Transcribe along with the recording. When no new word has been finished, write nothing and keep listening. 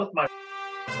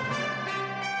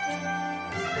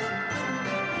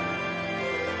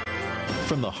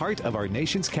From the heart of our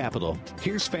nation's capital,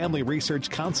 here's Family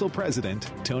Research Council President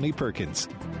Tony Perkins.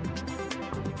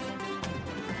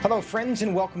 Hello, friends,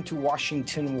 and welcome to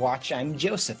Washington Watch. I'm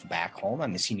Joseph Backholm.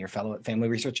 I'm a senior fellow at Family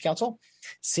Research Council,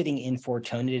 sitting in for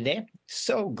Tony today.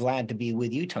 So glad to be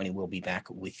with you. Tony will be back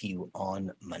with you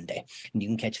on Monday. And you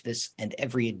can catch this and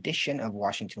every edition of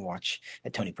Washington Watch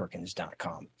at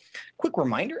tonyperkins.com. Quick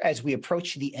reminder, as we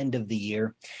approach the end of the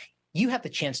year, you have the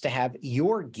chance to have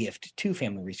your gift to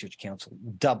Family Research Council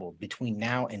doubled between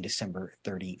now and December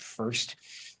 31st.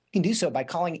 You can do so by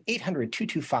calling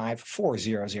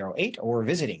 800-225-4008 or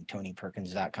visiting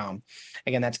tonyperkins.com.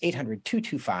 Again, that's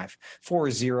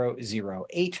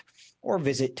 800-225-4008 or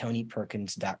visit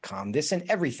tonyperkins.com. This and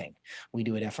everything we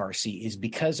do at FRC is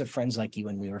because of friends like you,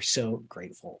 and we are so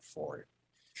grateful for it.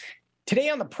 Today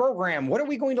on the program, what are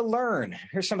we going to learn?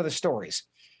 Here's some of the stories.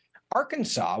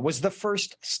 Arkansas was the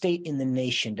first state in the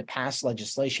nation to pass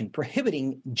legislation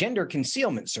prohibiting gender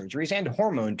concealment surgeries and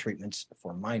hormone treatments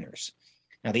for minors.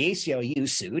 Now, the ACLU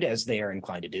sued, as they are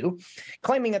inclined to do,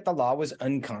 claiming that the law was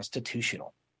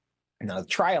unconstitutional. Now, the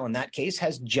trial in that case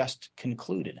has just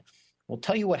concluded. We'll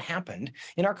tell you what happened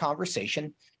in our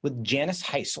conversation with Janice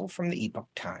Heisel from the Epoch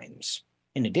Times.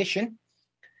 In addition,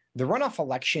 the runoff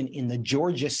election in the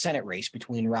Georgia Senate race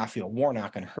between Raphael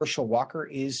Warnock and Herschel Walker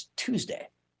is Tuesday.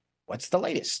 What's the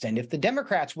latest? And if the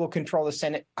Democrats will control the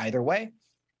Senate either way,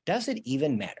 does it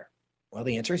even matter? Well,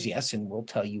 the answer is yes, and we'll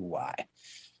tell you why.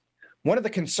 One of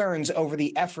the concerns over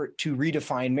the effort to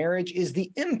redefine marriage is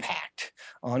the impact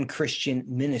on Christian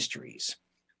ministries.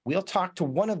 We'll talk to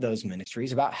one of those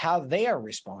ministries about how they are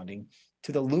responding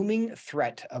to the looming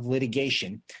threat of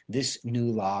litigation this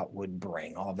new law would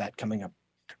bring. All of that coming up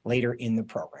later in the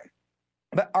program.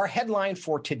 But our headline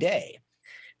for today: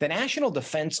 the National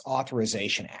Defense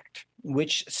Authorization Act,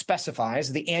 which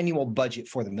specifies the annual budget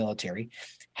for the military,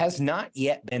 has not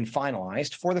yet been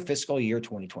finalized for the fiscal year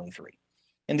 2023.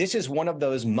 And this is one of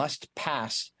those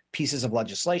must-pass pieces of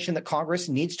legislation that Congress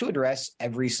needs to address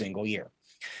every single year.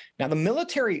 Now, the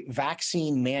military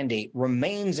vaccine mandate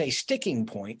remains a sticking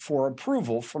point for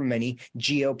approval for many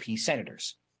GOP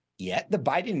senators. Yet the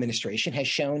Biden administration has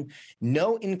shown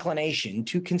no inclination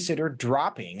to consider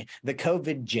dropping the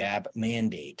COVID jab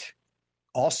mandate.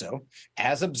 Also,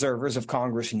 as observers of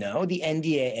Congress know, the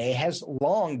NDAA has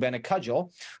long been a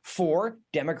cudgel for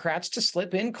Democrats to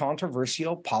slip in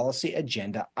controversial policy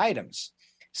agenda items,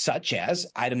 such as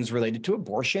items related to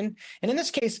abortion, and in this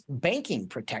case, banking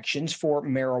protections for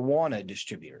marijuana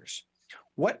distributors.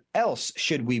 What else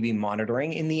should we be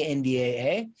monitoring in the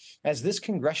NDAA as this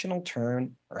congressional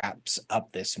term wraps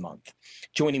up this month?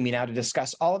 Joining me now to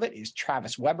discuss all of it is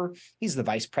Travis Weber. He's the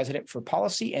Vice President for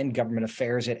Policy and Government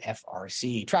Affairs at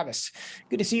FRC. Travis,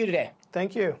 good to see you today.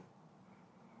 Thank you.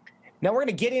 Now, we're going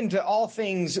to get into all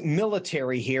things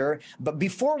military here, but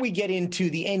before we get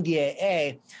into the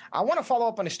NDAA, I want to follow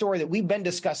up on a story that we've been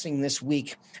discussing this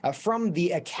week from the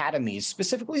academies.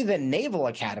 Specifically, the Naval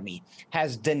Academy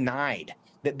has denied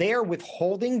that they are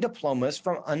withholding diplomas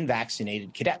from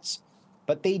unvaccinated cadets,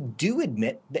 but they do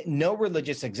admit that no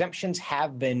religious exemptions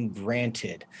have been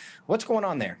granted. What's going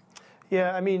on there?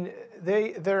 Yeah, I mean,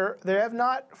 they have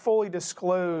not fully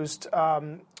disclosed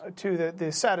to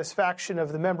the satisfaction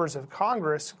of the members of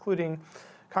Congress, including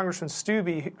Congressman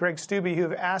Greg Steube, who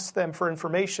have asked them for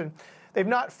information. They've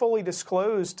not fully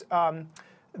disclosed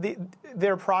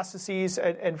their processes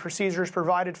and procedures,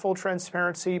 provided full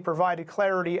transparency, provided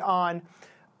clarity on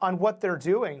what they're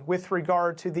doing with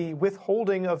regard to the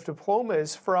withholding of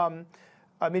diplomas from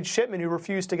midshipmen who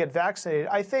refuse to get vaccinated.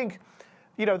 I think,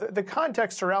 you know, the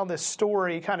context around this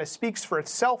story kind of speaks for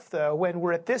itself, though, when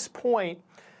we're at this point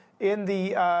in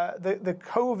the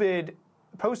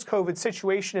post-COVID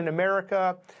situation in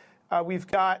America. We've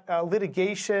got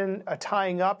litigation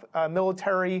tying up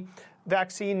military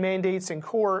vaccine mandates in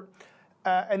court.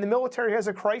 And the military has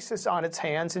a crisis on its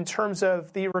hands in terms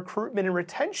of the recruitment and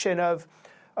retention of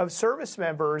service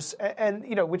members, and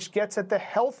you know, which gets at the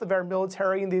health of our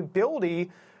military and the ability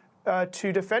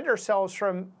to defend ourselves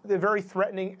from the very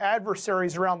threatening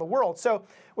adversaries around the world. So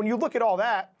when you look at all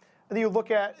that, and you look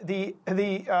at the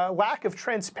lack of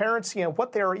transparency and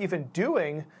what they are even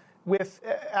doing with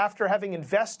after having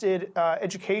invested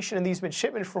education in these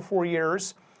midshipmen for 4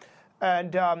 years,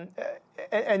 and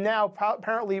now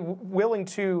apparently willing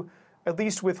to at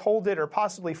least withhold it or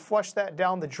possibly flush that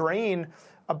down the drain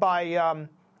by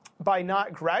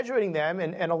not graduating them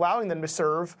and allowing them to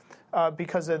serve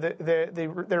because of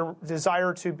their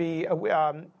desire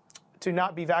to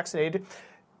not be vaccinated.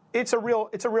 It's a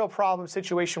real problem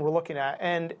situation we're looking at.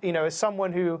 And you know, as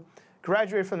someone who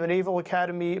graduated from the Naval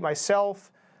Academy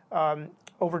myself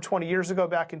over 20 years ago,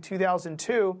 back in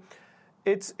 2002.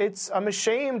 I'm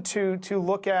ashamed to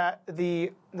look at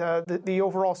the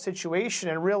overall situation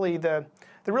and really the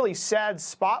really sad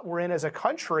spot we're in as a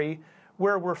country,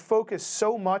 where we're focused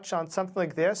so much on something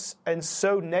like this and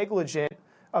so negligent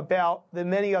about the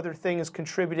many other things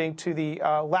contributing to the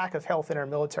lack of health in our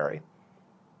military.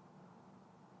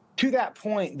 To that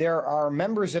point, there are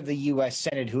members of the U.S.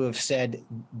 Senate who have said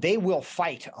they will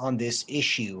fight on this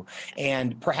issue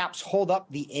and perhaps hold up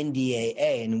the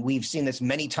NDAA. And we've seen this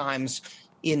many times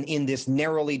in this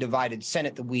narrowly divided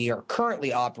Senate that we are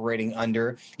currently operating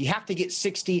under. You have to get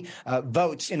 60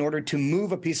 votes in order to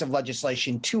move a piece of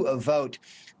legislation to a vote.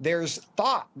 There's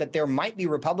thought that there might be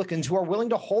Republicans who are willing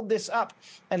to hold this up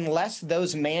unless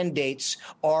those mandates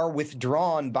are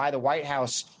withdrawn by the White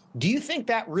House. Do you think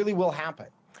that really will happen?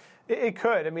 It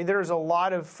could. I mean, there's a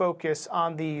lot of focus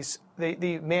on the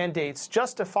mandates,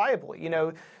 justifiably. You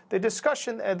know, the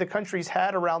discussion the country's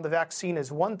had around the vaccine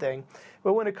is one thing,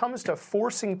 but when it comes to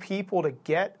forcing people to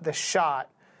get the shot,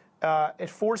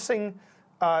 forcing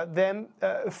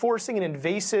an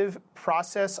invasive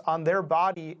process on their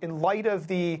body in light of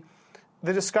the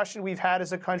discussion we've had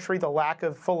as a country, the lack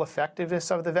of full effectiveness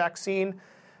of the vaccine,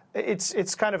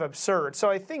 it's kind of absurd. So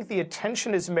I think the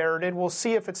attention is merited. We'll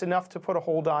see if it's enough to put a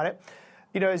hold on it.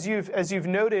 You know, as you've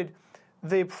noted,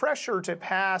 the pressure to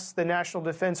pass the National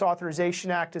Defense Authorization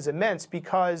Act is immense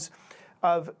because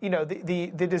of, you know, the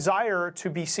desire to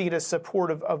be seen as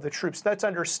supportive of the troops. That's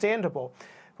understandable.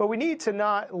 But we need to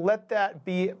not let that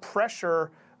be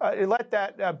pressure,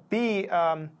 be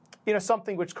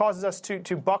something which causes us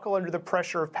to buckle under the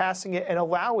pressure of passing it and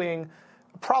allowing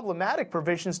problematic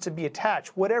provisions to be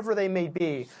attached, whatever they may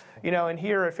be. You know, and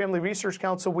here at Family Research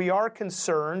Council, we are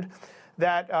concerned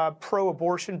that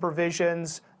pro-abortion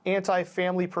provisions,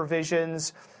 anti-family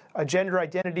provisions, gender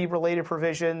identity-related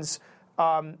provisions,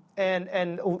 and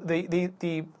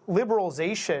the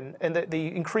liberalization and the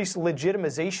increased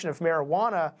legitimization of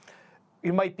marijuana,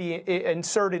 it might be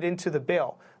inserted into the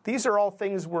bill. These are all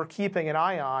things we're keeping an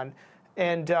eye on.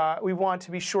 And we want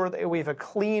to be sure that we have a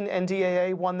clean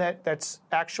NDAA, one that's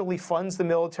actually funds the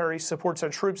military, supports our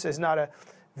troops, is not a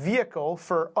vehicle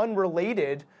for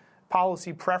unrelated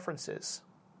policy preferences.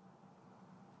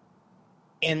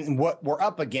 And what we're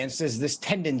up against is this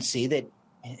tendency that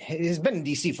has been in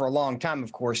D.C. for a long time,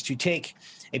 of course, to take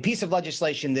a piece of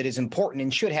legislation that is important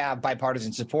and should have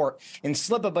bipartisan support and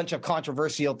slip a bunch of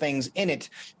controversial things in it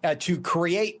to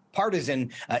create partisan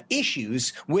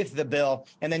issues with the bill,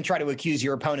 and then try to accuse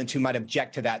your opponents who might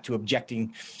object to that, to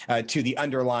objecting to the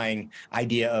underlying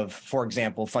idea of, for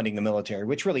example, funding the military,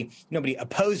 which really nobody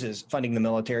opposes funding the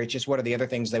military. It's just what are the other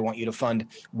things they want you to fund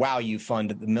while you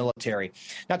fund the military.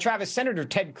 Now, Travis, Senator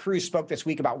Ted Cruz spoke this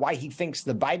week about why he thinks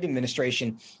the Biden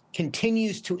administration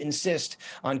continues to insist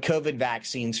on COVID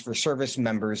vaccines for service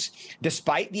members,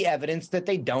 despite the evidence that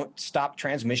they don't stop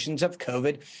transmissions of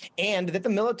COVID and that the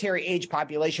military age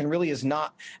population really is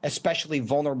not especially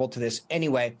vulnerable to this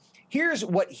anyway. Here's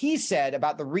what he said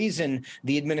about the reason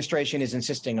the administration is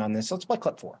insisting on this. Let's play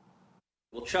clip 4.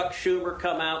 Will Chuck Schumer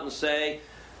come out and say,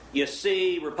 you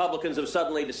see, Republicans have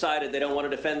suddenly decided they don't want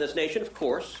to defend this nation? Of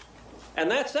course.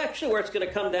 And that's actually where it's going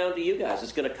to come down to you guys.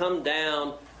 It's going to come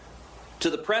down to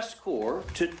the press corps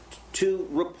to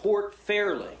report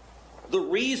fairly. The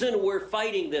reason we're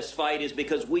fighting this fight is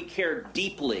because we care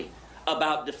deeply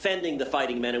about defending the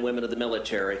fighting men and women of the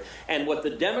military. And what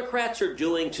the Democrats are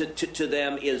doing to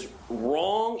them is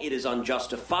wrong. It is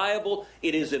unjustifiable.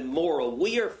 It is immoral.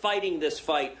 We are fighting this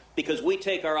fight because we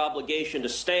take our obligation to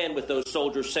stand with those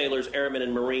soldiers, sailors, airmen,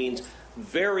 and Marines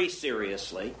very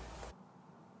seriously.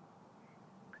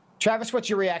 Travis, what's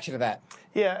your reaction to that?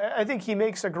 Yeah, I think he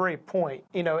makes a great point,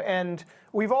 you know, and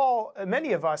we've all,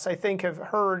 many of us, I think, have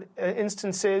heard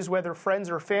instances, whether friends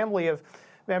or family of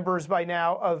members by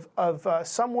now, of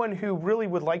someone who really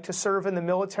would like to serve in the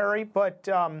military, but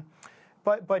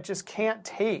just can't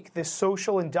take this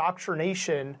social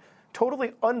indoctrination,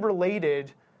 totally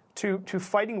unrelated to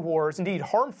fighting wars, indeed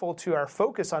harmful to our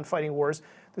focus on fighting wars,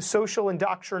 the social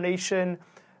indoctrination,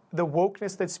 the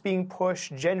wokeness that's being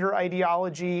pushed, gender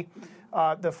ideology,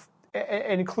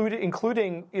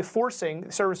 including forcing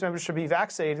service members to be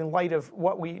vaccinated in light of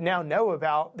what we now know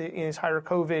about the entire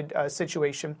COVID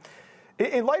situation.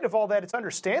 In light of all that, it's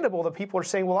understandable that people are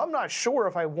saying, well, I'm not sure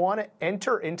if I want to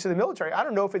enter into the military. I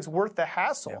don't know if it's worth the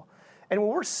hassle. Yeah. And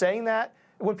when we're saying that,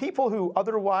 when people who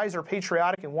otherwise are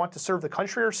patriotic and want to serve the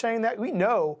country are saying that, we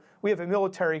know we have a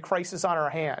military crisis on our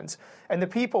hands. And the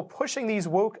people pushing these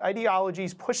woke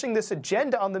ideologies, pushing this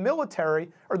agenda on the military,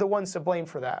 are the ones to blame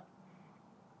for that.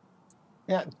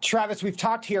 Yeah, Travis, we've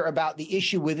talked here about the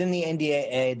issue within the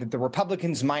NDAA that the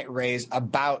Republicans might raise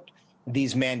about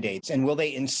these mandates, and will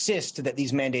they insist that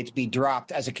these mandates be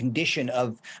dropped as a condition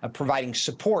of providing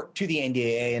support to the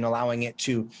NDAA and allowing it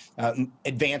to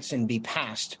advance and be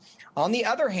passed. On the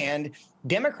other hand,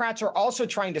 Democrats are also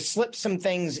trying to slip some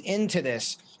things into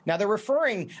this. Now, they're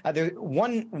referring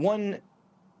one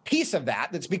piece of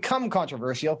that's become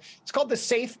controversial. It's called the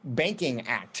Safe Banking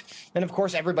Act. And of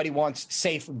course, everybody wants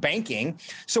safe banking.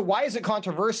 So why is it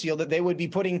controversial that they would be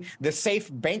putting the Safe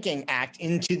Banking Act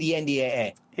into the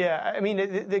NDAA? Yeah, I mean,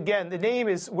 again, the name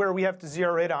is where we have to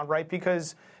zero in on, right?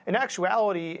 Because in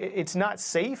actuality, it's not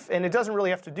safe, and it doesn't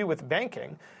really have to do with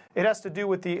banking. It has to do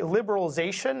with the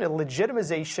liberalization and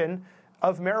legitimization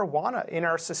of marijuana in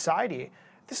our society.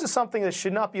 This is something that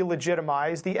should not be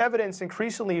legitimized. The evidence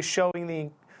increasingly is showing the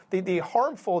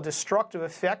harmful, destructive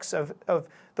effects of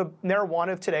the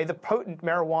marijuana of today, the potent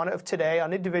marijuana of today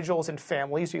on individuals and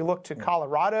families. You look to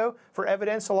Colorado for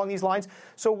evidence along these lines.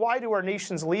 So why do our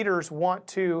nation's leaders want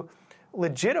to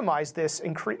legitimize this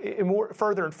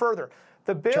further and further?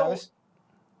 The bill... Travis?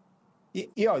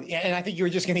 And I think you were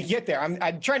just going to get there.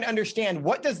 I'm trying to understand,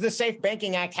 what does the Safe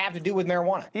Banking Act have to do with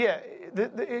marijuana? Yeah,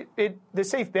 the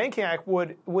Safe Banking Act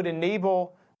would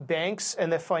enable banks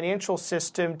and the financial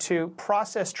system to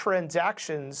process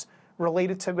transactions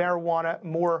related to marijuana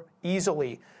more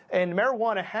easily. And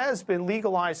marijuana has been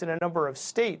legalized in a number of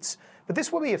states, but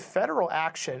this will be a federal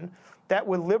action that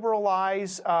would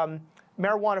liberalize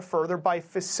marijuana further by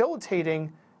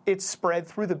facilitating its spread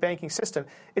through the banking system.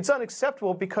 It's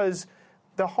unacceptable because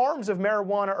the harms of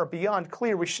marijuana are beyond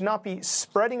clear. We should not be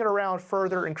spreading it around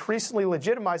further, increasingly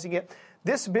legitimizing it.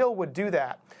 This bill would do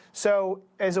that. So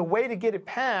as a way to get it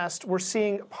passed, we're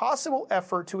seeing possible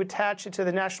effort to attach it to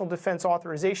the National Defense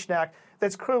Authorization Act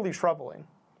that's clearly troubling.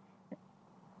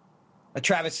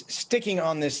 Travis, sticking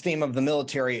on this theme of the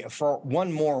military for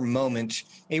one more moment,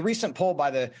 a recent poll by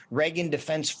the Reagan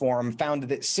Defense Forum found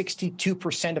that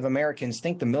 62% of Americans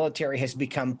think the military has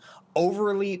become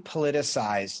overly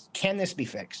politicized. Can this be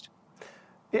fixed?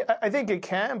 I think it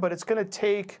can, but it's going to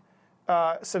take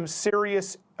some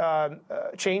serious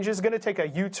changes. It's going to take a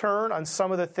U-turn on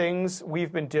some of the things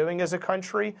we've been doing as a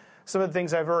country, some of the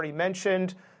things I've already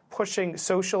mentioned, pushing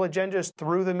social agendas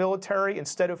through the military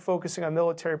instead of focusing on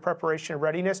military preparation and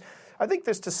readiness. I think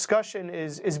this discussion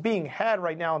is being had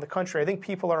right now in the country. I think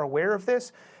people are aware of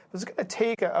this. It's going to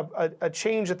take a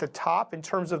change at the top in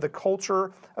terms of the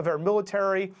culture of our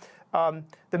military,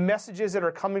 the messages that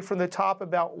are coming from the top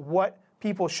about what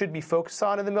people should be focused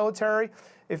on in the military.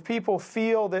 If people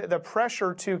feel the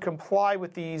pressure to comply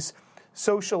with these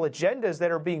social agendas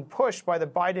that are being pushed by the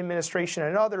Biden administration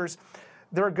and others,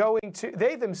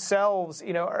 they themselves,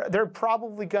 they're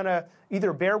probably going to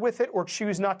either bear with it or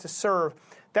choose not to serve.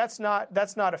 That's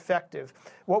not effective.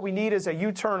 What we need is a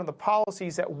U-turn on the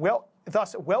policies that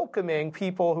thus welcoming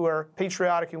people who are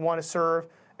patriotic and want to serve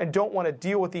and don't want to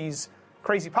deal with these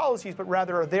crazy policies, but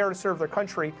rather are there to serve their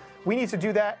country. We need to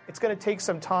do that. It's going to take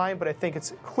some time, but I think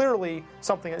it's clearly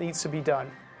something that needs to be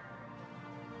done.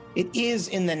 It is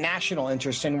in the national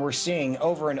interest, and we're seeing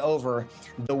over and over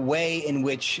the way in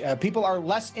which people are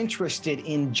less interested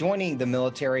in joining the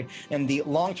military and the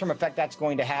long-term effect that's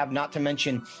going to have, not to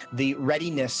mention the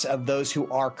readiness of those who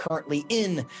are currently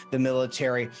in the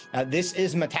military. This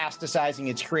is metastasizing.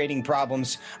 It's creating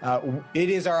problems. It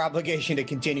is our obligation to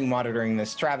continue monitoring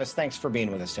this. Travis, thanks for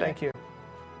being with us today. Thank you.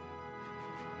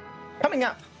 Coming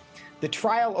up, the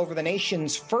trial over the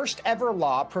nation's first ever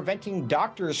law preventing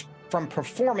doctors from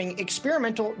performing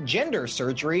experimental gender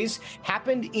surgeries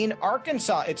happened in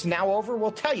Arkansas. It's now over.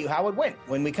 We'll tell you how it went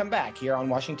when we come back here on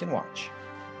Washington Watch.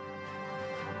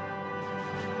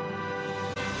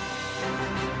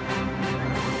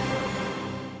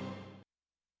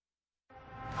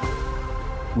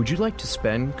 Would you like to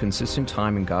spend consistent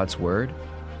time in God's Word?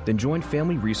 Then join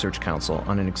Family Research Council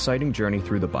on an exciting journey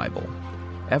through the Bible.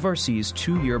 FRC's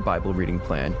 2-year Bible reading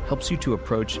plan helps you to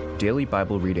approach daily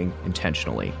Bible reading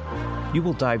intentionally. You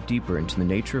will dive deeper into the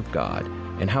nature of God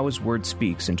and how His Word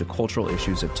speaks into cultural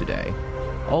issues of today.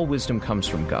 All wisdom comes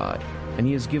from God, and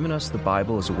He has given us the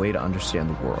Bible as a way to understand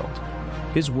the world.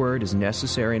 His Word is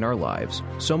necessary in our lives,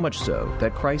 so much so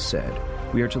that Christ said,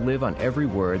 we are to live on every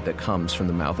word that comes from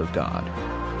the mouth of God.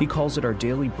 He calls it our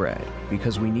daily bread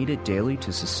because we need it daily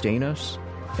to sustain us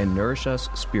and nourish us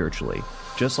spiritually,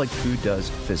 just like food does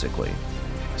physically.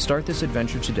 Start this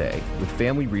adventure today with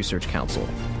Family Research Council.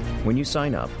 When you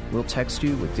sign up, we'll text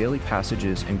you with daily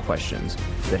passages and questions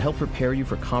that help prepare you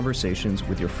for conversations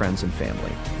with your friends and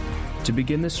family. To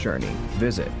begin this journey,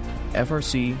 visit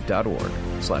frc.org/Bible.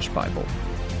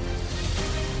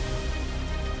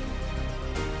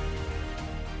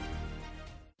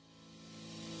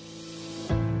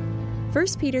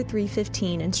 1 Peter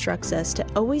 3:15 instructs us to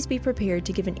always be prepared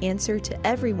to give an answer to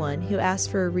everyone who asks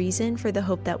for a reason for the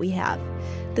hope that we have.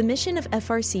 The mission of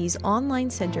FRC's online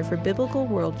Center for Biblical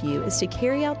Worldview is to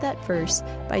carry out that verse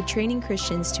by training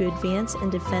Christians to advance and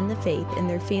defend the faith in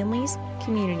their families,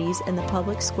 communities, and the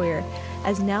public square,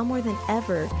 as now more than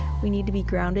ever, we need to be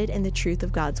grounded in the truth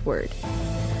of God's Word.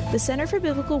 The Center for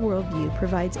Biblical Worldview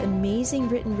provides amazing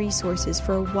written resources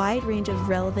for a wide range of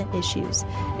relevant issues,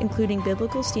 including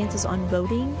biblical stances on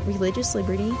voting, religious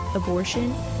liberty,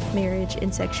 abortion, marriage,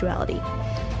 and sexuality.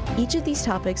 Each of these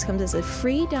topics comes as a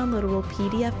free downloadable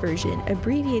PDF version,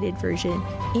 abbreviated version,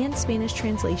 and Spanish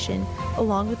translation,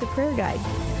 along with the prayer guide.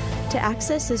 To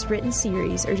access this written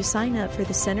series or to sign up for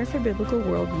the Center for Biblical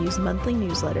Worldview's monthly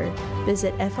newsletter,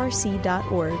 visit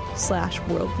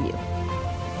frc.org/worldview.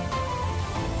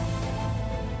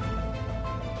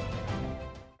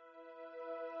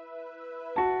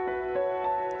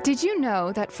 Did you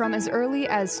know that from as early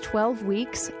as 12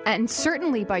 weeks, and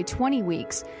certainly by 20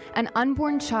 weeks, an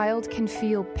unborn child can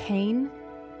feel pain?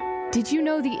 Did you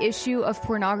know the issue of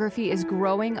pornography is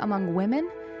growing among women?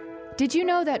 Did you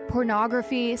know that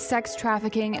pornography, sex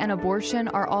trafficking, and abortion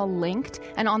are all linked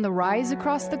and on the rise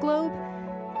across the globe?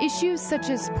 Issues such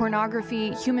as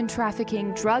pornography, human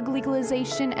trafficking, drug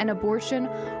legalization, and abortion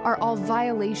are all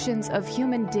violations of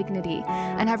human dignity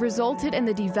and have resulted in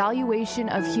the devaluation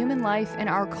of human life in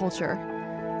our culture.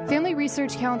 Family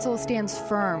Research Council stands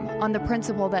firm on the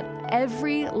principle that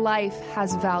every life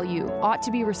has value, ought to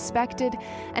be respected,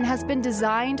 and has been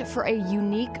designed for a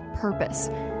unique purpose.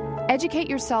 Educate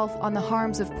yourself on the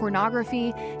harms of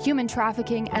pornography, human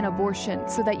trafficking, and abortion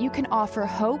so that you can offer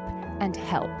hope and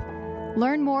help.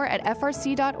 Learn more at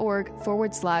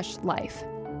frc.org/life.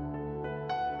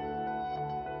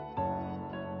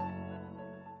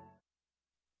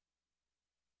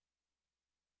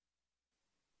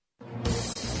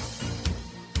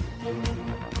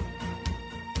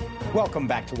 Welcome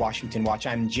back to Washington Watch.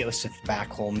 I'm Joseph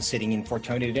Backholm, sitting in for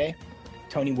Tony today.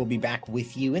 Tony will be back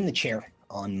with you in the chair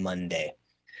on Monday.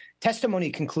 Testimony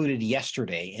concluded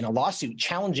yesterday in a lawsuit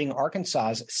challenging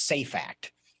Arkansas's SAFE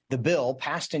Act. The bill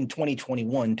passed in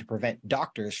 2021 to prevent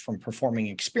doctors from performing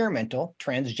experimental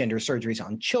transgender surgeries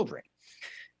on children.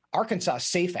 Arkansas'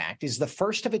 SAFE Act is the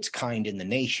first of its kind in the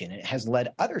nation, and it has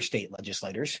led other state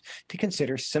legislators to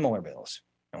consider similar bills.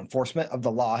 Now, enforcement of the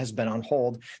law has been on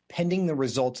hold pending the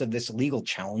results of this legal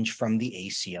challenge from the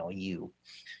ACLU.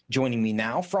 Joining me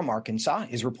now from Arkansas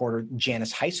is reporter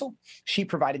Janice Heisel. She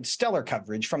provided stellar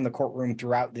coverage from the courtroom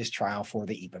throughout this trial for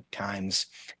the Epoch Times.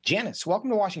 Janice,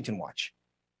 welcome to Washington Watch.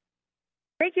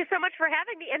 Thank you so much for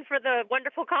having me and for the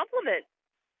wonderful compliment.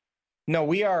 No,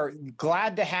 we are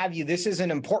glad to have you. This is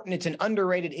it's an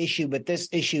underrated issue, but this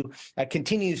issue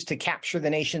continues to capture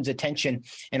the nation's attention.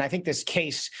 And I think this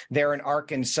case there in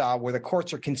Arkansas, where the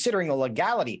courts are considering the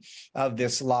legality of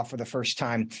this law for the first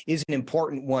time, is an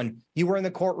important one. You were in the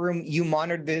courtroom, you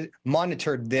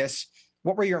monitored this.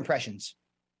 What were your impressions?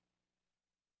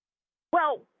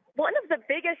 Well, one of the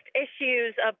biggest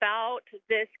issues about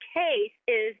this case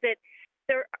is that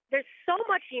there's so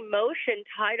much emotion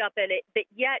tied up in it, but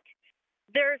yet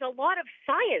there's a lot of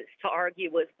science to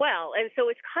argue as well. And so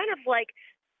it's kind of like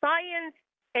science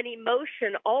and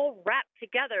emotion all wrapped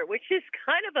together, which is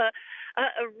kind of a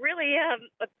really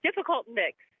difficult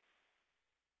mix.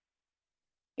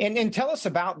 And tell us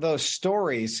about those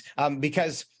stories,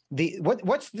 because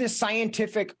what's the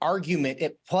scientific argument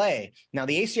at play? Now,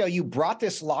 the ACLU brought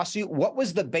this lawsuit. What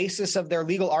was the basis of their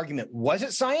legal argument? Was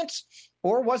it science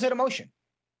or was it emotion?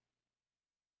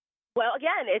 Well,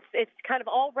 again, it's kind of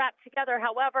all wrapped together.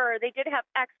 However, they did have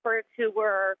experts who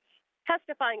were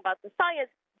testifying about the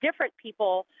science, different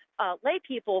people, lay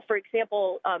people. For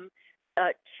example,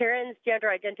 transgender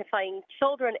identifying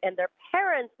children and their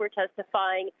parents were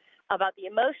testifying about the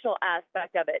emotional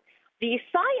aspect of it. The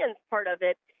science part of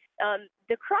it,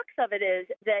 the crux of it is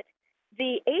that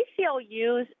the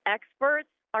ACLU's experts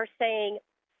are saying,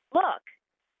 look,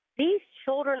 these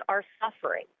children are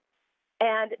suffering,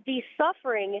 and the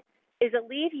suffering is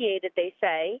alleviated, they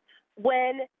say,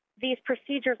 when these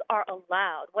procedures are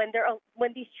allowed. When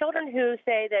these children who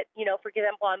say that, for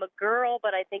example, I'm a girl,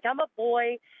 but I think I'm a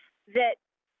boy, that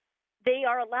they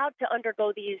are allowed to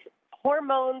undergo these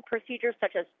hormone procedures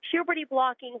such as puberty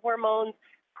blocking hormones,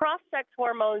 cross-sex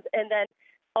hormones, and then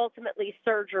ultimately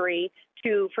surgery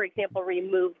to, for example,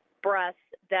 remove breasts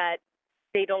that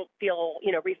they don't feel,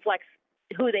 reflects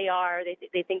who they are.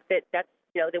 They think that that's,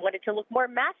 they want it to look more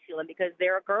masculine because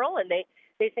they're a girl, and they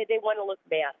say they want to look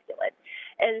masculine.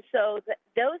 And so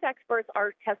those experts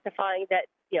are testifying that,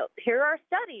 here are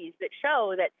studies that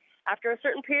show that after a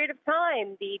certain period of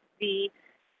time, the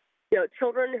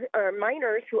children or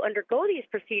minors who undergo these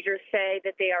procedures say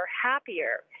that they are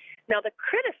happier. Now, the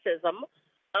criticism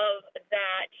of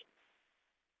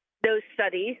those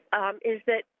studies is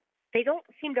that they don't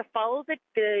seem to follow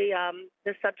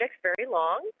the subjects very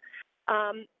long.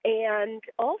 And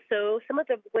also some of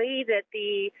the way that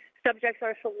the subjects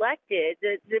are selected,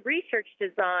 the research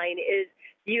design is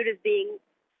viewed as being,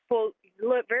 quote,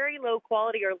 very low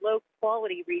quality or low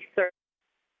quality research.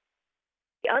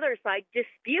 The other side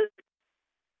disputes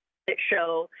that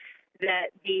show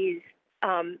that these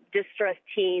distressed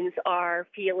teens are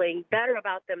feeling better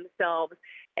about themselves,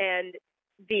 and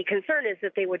the concern is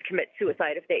that they would commit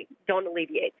suicide if they don't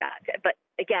alleviate that. But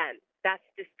again, that's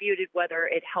disputed whether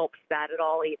it helps that at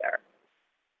all either.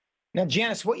 Now,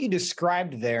 Janice, what you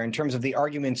described there in terms of the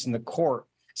arguments in the court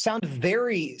sound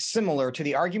very similar to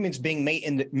the arguments being made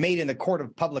in the court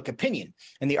of public opinion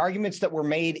and the arguments that were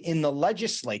made in the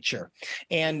legislature.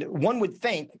 And one would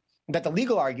think that the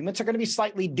legal arguments are going to be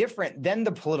slightly different than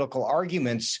the political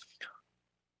arguments.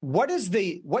 What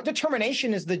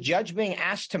determination is the judge being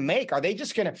asked to make?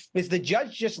 Is the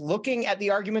judge just looking at the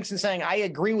arguments and saying, I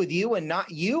agree with you and not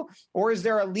you? Or is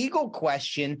there a legal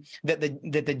question that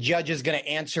the judge is going to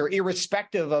answer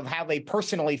irrespective of how they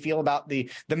personally feel about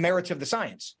the merits of the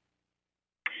science?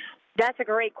 That's a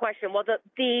great question. Well,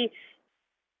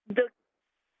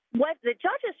 what the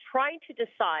judge is trying to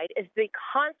decide is the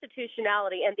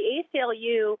constitutionality, and the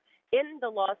ACLU in the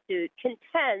lawsuit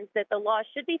contends that the law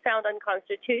should be found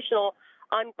unconstitutional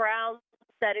on grounds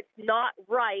that it's not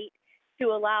right to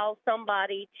allow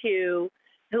somebody who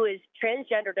is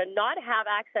transgender to not have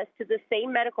access to the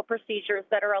same medical procedures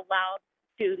that are allowed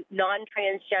to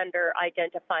non-transgender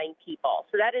identifying people.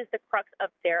 So that is the crux of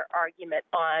their argument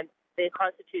on the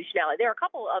constitutionality. There are a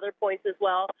couple of other points as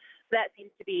well. That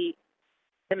seems to be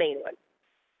the main one.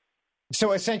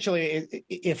 So essentially,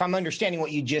 if I'm understanding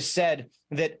what you just said,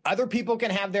 that other people can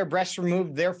have their breasts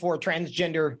removed, therefore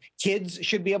transgender kids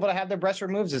should be able to have their breasts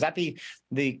removed. Is that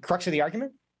the crux of the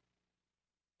argument?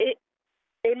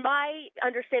 In my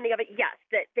understanding of it, yes,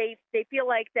 that they feel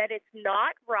like that it's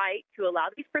not right to allow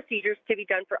these procedures to be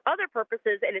done for other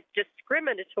purposes, and it's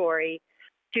discriminatory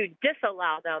to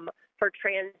disallow them for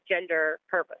transgender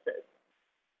purposes.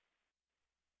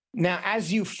 Now,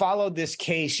 as you followed this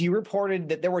case, you reported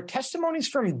that there were testimonies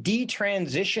from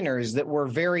detransitioners that were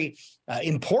very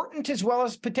important as well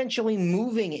as potentially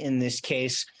moving in this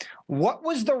case. What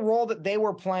was the role that they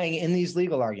were playing in these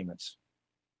legal arguments?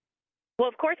 Well,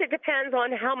 of course, it depends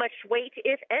on how much weight,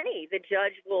 if any, the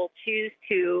judge will choose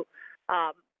to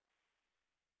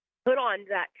put on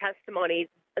that testimony.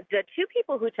 The two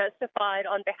people who testified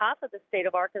on behalf of the state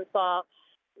of Arkansas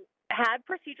had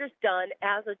procedures done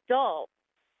as adults.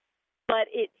 But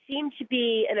it seemed to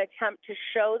be an attempt to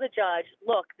show the judge,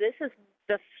 look, this is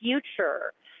the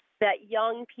future that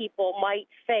young people might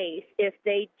face if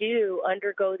they do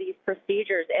undergo these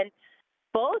procedures. And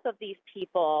both of these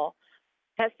people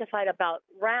testified about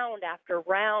round after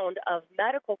round of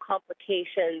medical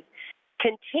complications,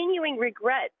 continuing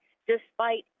regret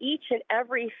despite each and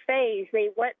every phase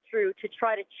they went through to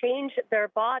try to change their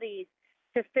bodies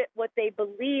to fit what they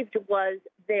believed was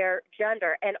their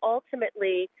gender. And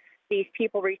ultimately, these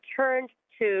people returned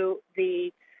to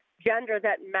the gender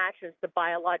that matches the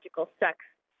biological sex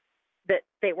that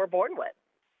they were born with.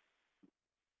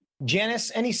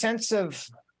 Janice, any sense of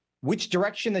which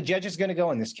direction the judge is going to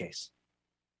go in this case?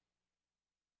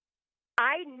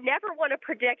 I never want to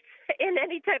predict in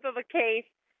any type of a case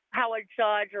how a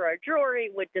judge or a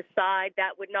jury would decide.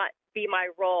 That would not be my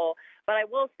role. But I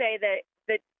will say that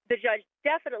the judge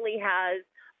definitely has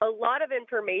a lot of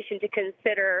information to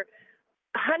consider,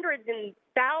 hundreds and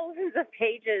thousands of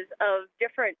pages of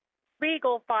different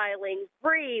legal filings,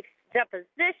 briefs,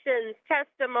 depositions,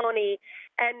 testimony,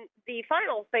 and the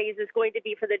final phase is going to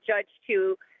be for the judge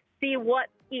to see what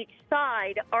each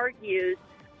side argues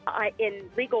in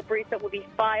legal briefs that will be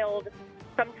filed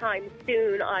sometime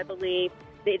soon, I believe.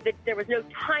 There was no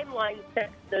timeline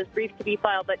set for those briefs to be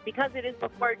filed, but because it is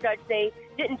before a judge, they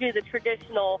didn't do the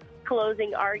traditional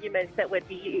closing arguments that would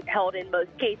be held in most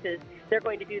cases. They're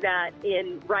going to do that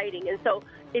in writing. And so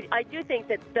I do think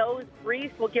that those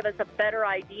briefs will give us a better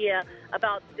idea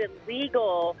about the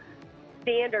legal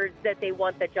standards that they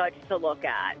want the judge to look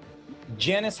at.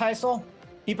 Janice Heisel,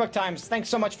 Epoch Times, thanks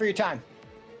so much for your time.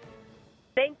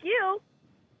 Thank you.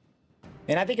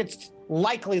 And I think it's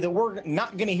likely that we're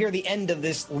not going to hear the end of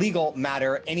this legal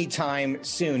matter anytime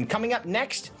soon. Coming up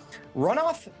next,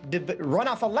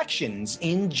 runoff elections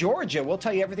in Georgia. We'll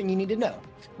tell you everything you need to know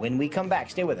when we come back.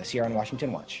 Stay with us here on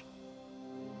Washington Watch.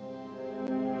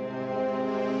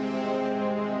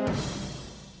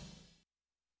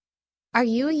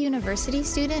 Are you a university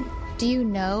student? Do you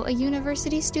know a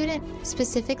university student,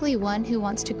 specifically one who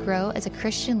wants to grow as a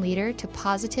Christian leader to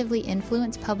positively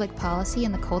influence public policy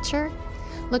and the culture?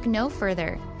 Look no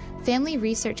further. Family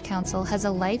Research Council has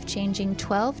a life-changing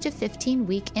 12 to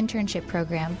 15-week internship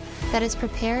program that has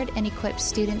prepared and equipped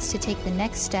students to take the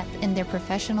next step in their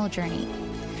professional journey.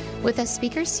 With a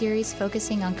speaker series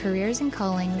focusing on careers and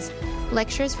callings,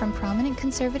 lectures from prominent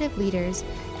conservative leaders,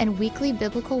 and weekly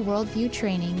biblical worldview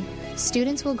training,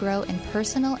 students will grow in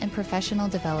personal and professional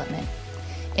development.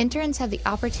 Interns have the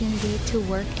opportunity to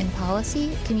work in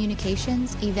policy,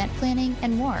 communications, event planning,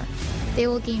 and more. They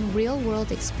will gain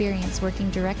real-world experience working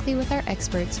directly with our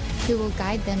experts who will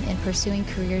guide them in pursuing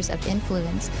careers of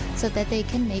influence so that they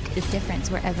can make a difference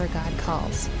wherever God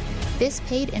calls. This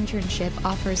paid internship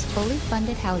offers fully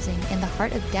funded housing in the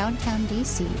heart of downtown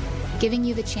DC, giving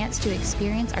you the chance to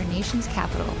experience our nation's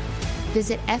capital.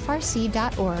 Visit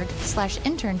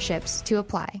frc.org/internships to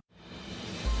apply.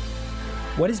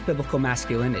 What is biblical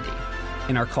masculinity?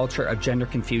 In our culture of gender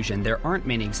confusion, there aren't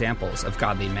many examples of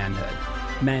godly manhood.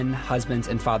 Men, husbands,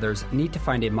 and fathers need to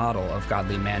find a model of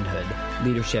godly manhood,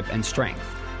 leadership, and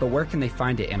strength. But where can they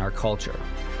find it in our culture?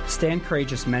 Stand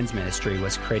Courageous Men's Ministry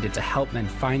was created to help men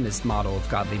find this model of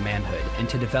godly manhood and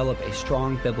to develop a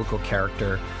strong biblical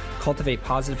character, cultivate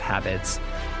positive habits,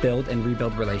 build and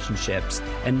rebuild relationships,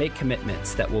 and make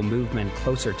commitments that will move men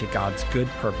closer to God's good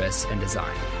purpose and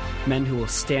design. Men who will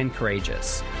stand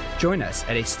courageous. Join us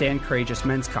at a Stand Courageous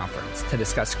Men's Conference to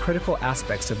discuss critical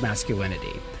aspects of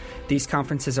masculinity. These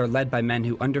conferences are led by men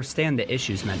who understand the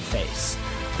issues men face.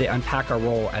 They unpack our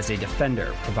role as a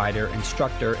defender, provider,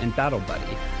 instructor, and battle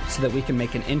buddy so that we can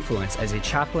make an influence as a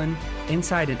chaplain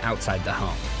inside and outside the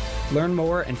home. Learn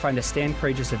more and find a Stand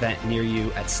Courageous event near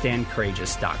you at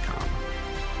standcourageous.com.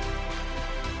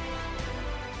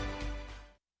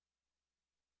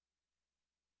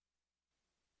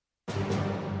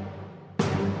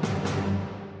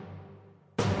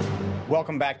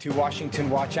 Welcome back to Washington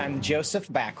Watch. I'm Joseph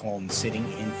Backholm, sitting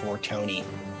in for Tony.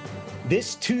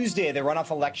 This Tuesday, the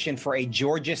runoff election for a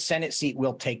Georgia Senate seat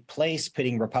will take place,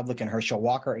 pitting Republican Herschel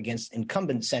Walker against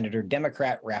incumbent Senator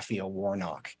Democrat Raphael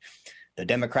Warnock. The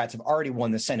Democrats have already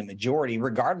won the Senate majority.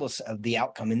 Regardless of the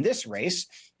outcome in this race,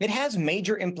 it has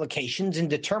major implications in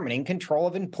determining control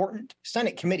of important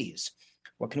Senate committees.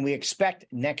 What can we expect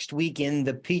next week in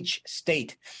the Peach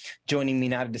State? Joining me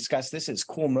now to discuss this is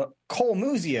Cole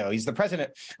Muzio. He's the president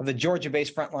of the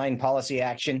Georgia-based Frontline Policy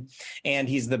Action, and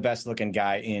he's the best-looking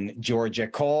guy in Georgia.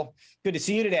 Cole, good to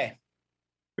see you today.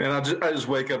 Man, I just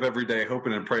wake up every day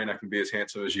hoping and praying I can be as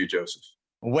handsome as you, Joseph.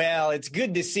 Well, it's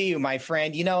good to see you, my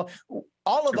friend. You know,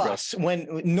 all of us,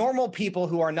 when normal people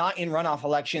who are not in runoff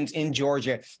elections in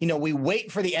Georgia, you know, we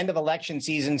wait for the end of election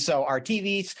season. So our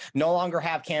TVs no longer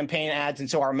have campaign ads. And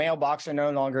so our mailbox are no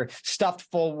longer stuffed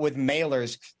full with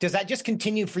mailers. Does that just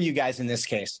continue for you guys in this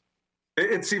case?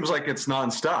 It seems like it's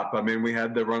nonstop. I mean, we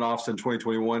had the runoffs in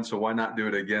 2021, so why not do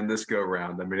it again this go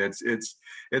round? I mean, it's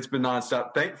been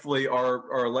nonstop. Thankfully,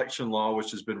 our election law,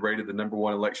 which has been rated the number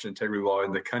one election integrity law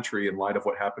in the country in light of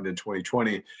what happened in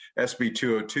 2020, SB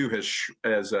 202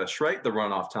 has shrank the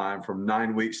runoff time from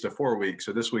 9 weeks to 4 weeks.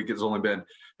 So this go round,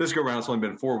 it's only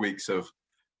been 4 weeks of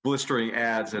blistering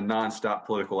ads and nonstop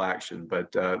political action.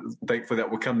 But thankfully,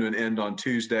 that will come to an end on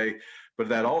Tuesday. But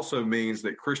that also means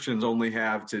that Christians only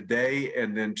have today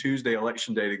and then Tuesday,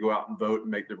 election day, to go out and vote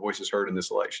and make their voices heard in this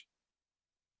election.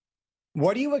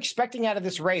 What are you expecting out of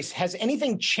this race? Has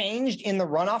anything changed in the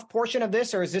runoff portion of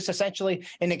this, or is this essentially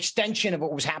an extension of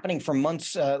what was happening for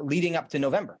months leading up to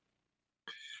November?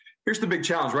 Here's the big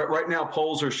challenge. Right now,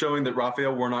 polls are showing that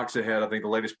Raphael Warnock's ahead. I think the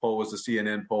latest poll was the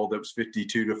CNN poll that was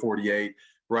 52-48.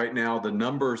 Right now, the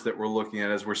numbers that we're looking at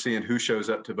as we're seeing who shows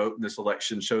up to vote in this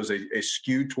election shows a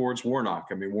skew towards Warnock.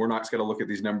 I mean, Warnock's got to look at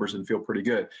these numbers and feel pretty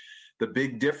good. The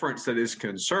big difference that is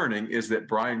concerning is that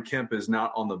Brian Kemp is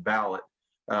not on the ballot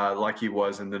like he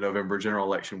was in the November general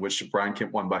election, which Brian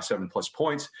Kemp won by 7+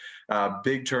 points.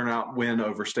 Big turnout win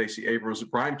over Stacey Abrams.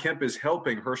 Brian Kemp is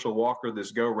helping Herschel Walker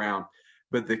this go round.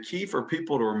 But the key for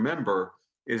people to remember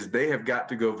is they have got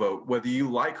to go vote, whether you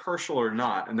like Herschel or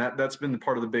not. And that's been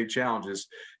part of the big challenge is,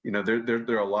 you know, there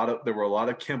were a lot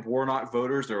of Kemp Warnock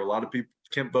voters. There were a lot of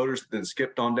Kemp voters that then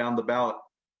skipped on down the ballot.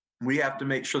 We have to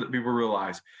make sure that people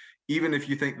realize, even if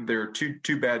you think that there are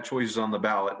two bad choices on the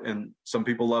ballot, and some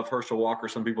people love Herschel Walker,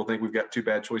 some people think we've got two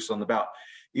bad choices on the ballot.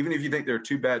 even if you think there are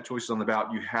two bad choices on the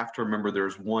ballot, you have to remember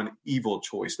there's one evil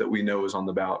choice that we know is on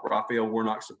the ballot. Raphael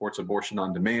Warnock supports abortion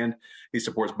on demand. He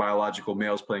supports biological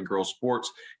males playing girls'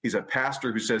 sports. He's a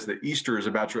pastor who says that Easter is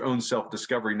about your own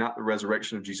self-discovery, not the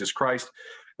resurrection of Jesus Christ.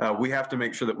 We have to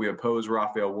make sure that we oppose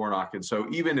Raphael Warnock. And so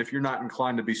even if you're not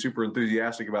inclined to be super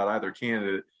enthusiastic about either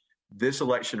candidate, this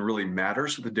election really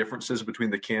matters. The differences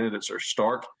between the candidates are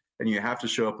stark, and you have to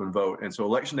show up and vote. And so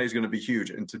election day is going to be huge.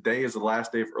 And today is the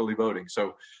last day of early voting.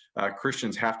 So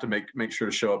Christians have to make sure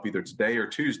to show up either today or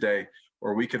Tuesday,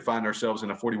 or we could find ourselves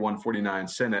in a 41-49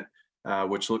 Senate,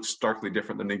 which looks starkly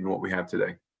different than even what we have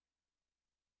today.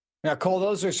 Now, Cole,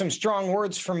 those are some strong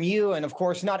words from you. And of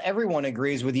course, not everyone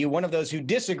agrees with you. One of those who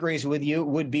disagrees with you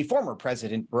would be former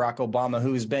President Barack Obama,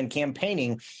 who's been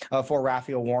campaigning for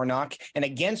Raphael Warnock and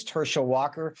against Herschel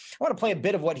Walker. I want to play a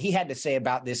bit of what he had to say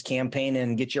about this campaign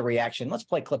and get your reaction. Let's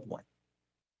play clip one.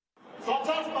 So I'm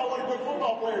talking about what a good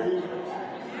football player he is.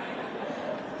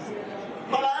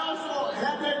 But I also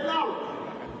have to acknowledge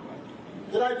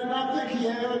that I do not think he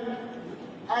had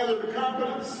either the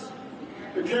competence,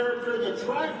 the character, the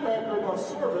track record of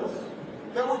service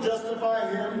that would justify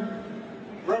him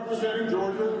representing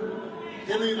Georgia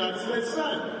in the United States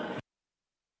Senate.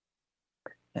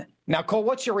 Now, Cole,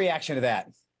 what's your reaction to that?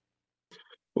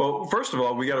 Well, first of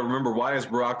all, we got to remember, why is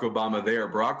Barack Obama there?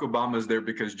 Barack Obama is there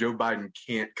because Joe Biden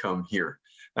can't come here.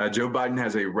 Joe Biden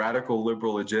has a radical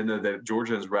liberal agenda that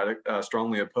Georgians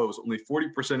strongly oppose. Only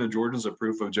 40% of Georgians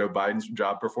approve of Joe Biden's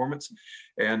job performance.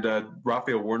 And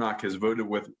Raphael Warnock has voted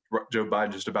with Joe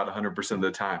Biden just about 100% of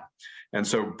the time. And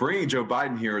so bringing Joe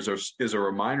Biden here is a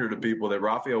reminder to people that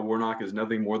Raphael Warnock is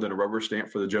nothing more than a rubber stamp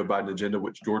for the Joe Biden agenda,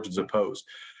 which Georgians oppose.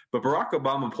 But Barack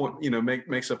Obama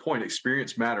makes a point.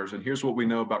 Experience matters. And here's what we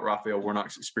know about Raphael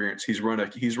Warnock's experience. He's run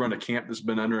a camp that's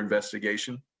been under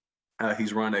investigation.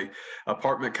 He's run a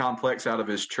apartment complex out of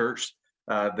his church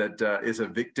that is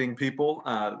evicting people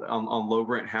on low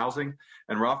rent housing.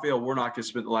 And Raphael Warnock has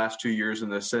spent the last 2 years in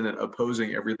the Senate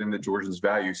opposing everything that Georgians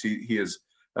value. He has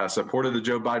supported the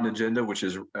Joe Biden agenda, which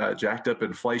is jacked up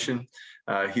inflation.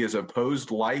 He has opposed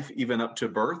life even up to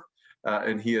birth.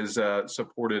 And he has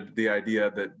supported the idea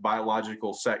that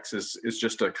biological sex is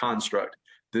just a construct.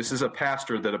 This is a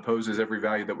pastor that opposes every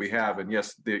value that we have. And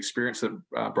yes, the experience that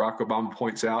Barack Obama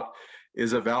points out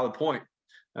is a valid point.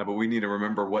 But we need to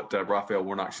remember what Raphael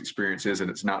Warnock's experience is, and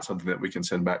it's not something that we can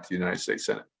send back to the United States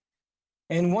Senate.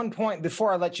 And one point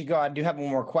before I let you go, I do have one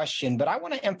more question, but I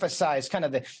want to emphasize kind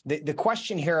of the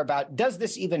question here about, does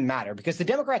this even matter? Because the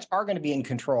Democrats are going to be in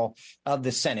control of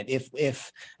the Senate.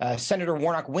 If Senator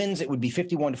Warnock wins, it would be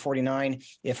 51-49.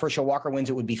 If Herschel Walker wins,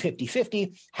 it would be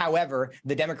 50-50. However,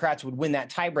 the Democrats would win that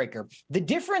tiebreaker. The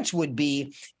difference would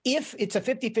be, if it's a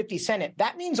 50-50 Senate,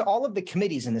 that means all of the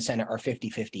committees in the Senate are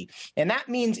 50-50. And that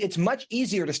means it's much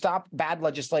easier to stop bad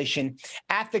legislation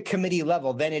at the committee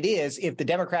level than it is if the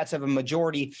Democrats have a majority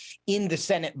in the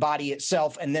Senate body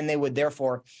itself, and then they would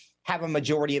therefore have a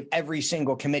majority of every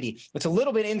single committee. It's a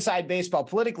little bit inside baseball,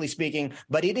 politically speaking,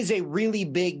 but it is a really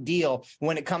big deal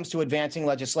when it comes to advancing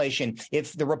legislation.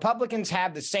 If the Republicans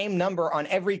have the same number on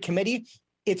every committee,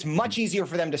 it's much easier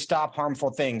for them to stop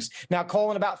harmful things. Now, Cole,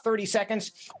 in about 30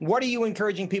 seconds, what are you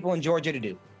encouraging people in Georgia to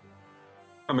do?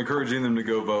 I'm encouraging them to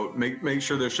go vote. Make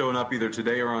sure they're showing up either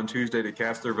today or on Tuesday to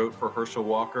cast their vote for Herschel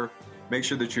Walker. Make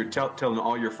sure that you're telling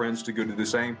all your friends to go do the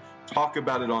same. Talk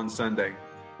about it on Sunday.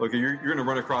 Look, you're going to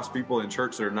run across people in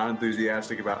church that are not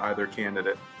enthusiastic about either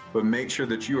candidate, but make sure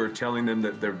that you are telling them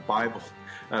that their Bible,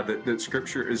 that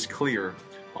Scripture is clear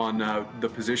on the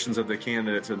positions of the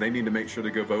candidates, and they need to make sure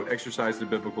to go vote, exercise their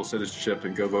biblical citizenship,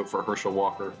 and go vote for Herschel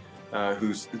Walker,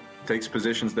 who takes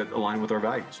positions that align with our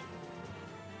values.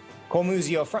 Cole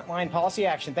Muzio, Frontline Policy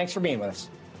Action. Thanks for being with us.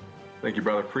 Thank you,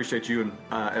 brother. Appreciate you and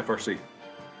FRC.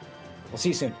 We'll see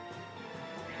you soon.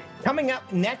 Coming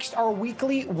up next, our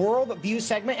weekly World View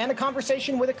segment and a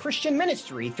conversation with a Christian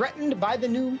ministry threatened by the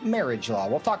new marriage law.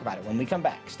 We'll talk about it when we come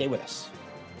back. Stay with us.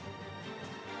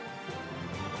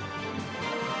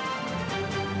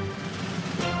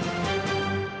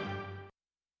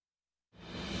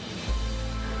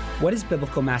 What is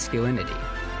biblical masculinity?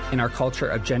 In our culture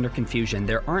of gender confusion,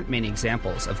 there aren't many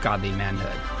examples of godly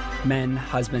manhood. Men,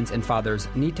 husbands, and fathers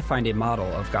need to find a model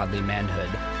of godly manhood,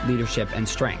 leadership, and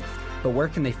strength. But where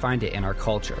can they find it in our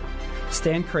culture?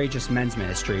 Stand Courageous Men's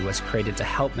Ministry was created to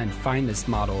help men find this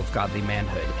model of godly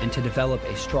manhood and to develop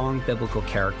a strong biblical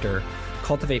character,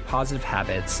 cultivate positive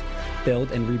habits,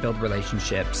 build and rebuild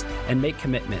relationships, and make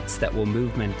commitments that will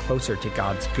move men closer to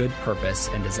God's good purpose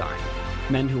and design.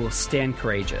 Men who will stand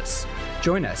courageous.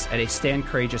 Join us at a Stand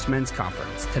Courageous Men's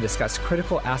Conference to discuss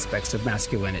critical aspects of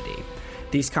masculinity.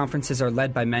 These conferences are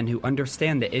led by men who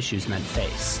understand the issues men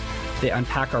face. They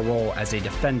unpack our role as a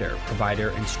defender, provider,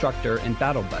 instructor, and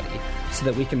battle buddy so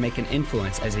that we can make an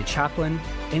influence as a chaplain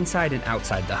inside and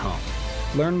outside the home.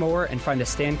 Learn more and find a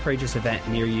Stand Courageous event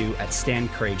near you at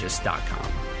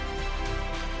standcourageous.com.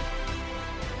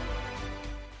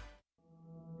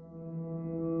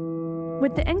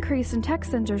 With the increase in tech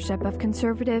censorship of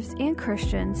conservatives and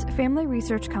Christians, Family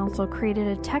Research Council created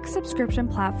a tech subscription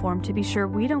platform to be sure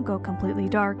we don't go completely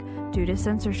dark due to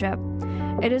censorship.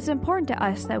 It is important to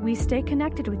us that we stay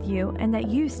connected with you and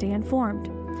that you stay informed.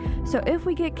 So if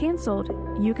we get canceled,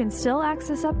 you can still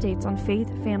access updates on faith,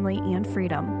 family, and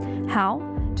freedom. How?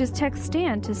 Just text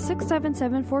STAND to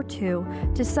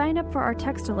 67742 to sign up for our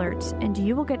text alerts, and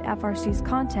you will get FRC's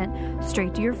content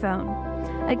straight to your phone.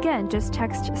 Again, just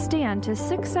text STAND to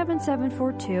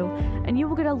 67742 and you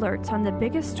will get alerts on the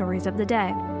biggest stories of the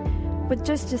day. With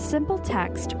just a simple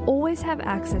text, always have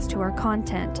access to our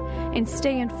content and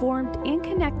stay informed and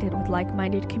connected with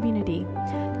like-minded community.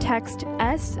 Text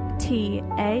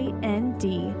STAND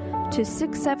to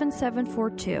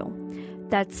 67742.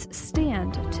 That's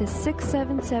STAND to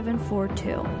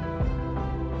 67742.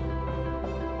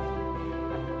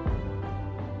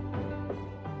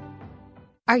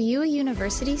 Are you a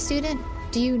university student?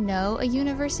 Do you know a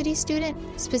university student,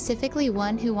 specifically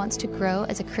one who wants to grow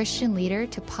as a Christian leader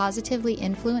to positively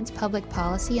influence public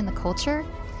policy and the culture?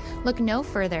 Look no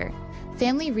further.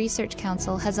 Family Research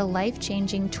Council has a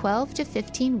life-changing 12 to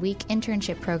 15-week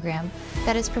internship program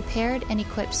that has prepared and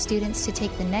equipped students to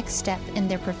take the next step in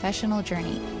their professional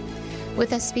journey.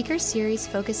 With a speaker series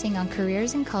focusing on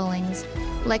careers and callings,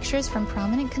 lectures from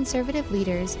prominent conservative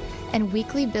leaders, and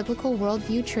weekly biblical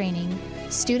worldview training,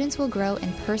 students will grow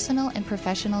in personal and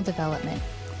professional development.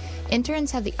 Interns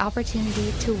have the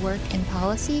opportunity to work in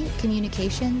policy,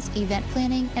 communications, event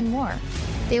planning, and more.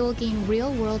 They will gain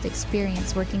real-world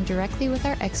experience working directly with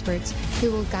our experts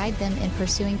who will guide them in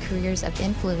pursuing careers of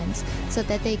influence so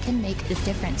that they can make a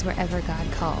difference wherever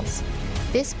God calls.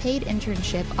 This paid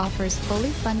internship offers fully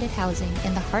funded housing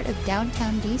in the heart of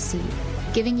downtown DC,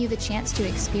 giving you the chance to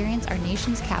experience our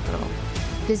nation's capital.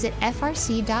 Visit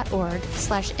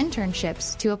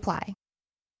frc.org/internships to apply.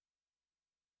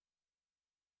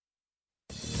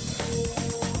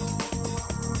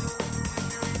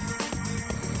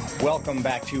 Welcome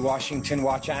back to Washington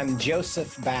Watch. I'm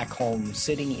Joseph Backholm,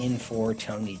 sitting in for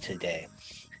Tony today.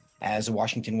 As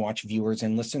Washington Watch viewers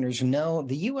and listeners know,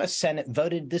 the U.S. Senate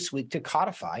voted this week to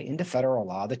codify into federal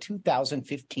law the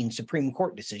 2015 Supreme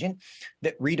Court decision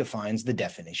that redefines the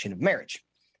definition of marriage.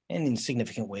 And in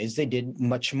significant ways, they did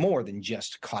much more than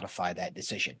just codify that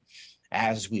decision.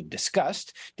 As we've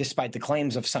discussed, despite the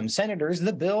claims of some senators,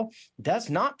 the bill does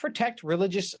not protect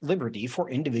religious liberty for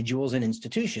individuals and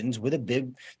institutions with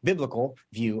a biblical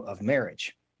view of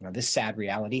marriage. Now, this sad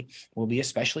reality will be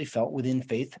especially felt within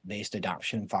faith-based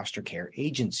adoption and foster care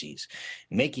agencies,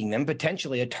 making them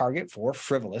potentially a target for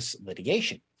frivolous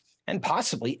litigation and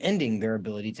possibly ending their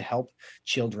ability to help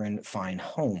children find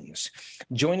homes.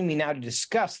 Joining me now to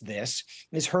discuss this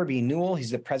is Herbie Newell.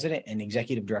 He's the president and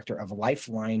executive director of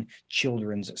Lifeline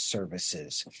Children's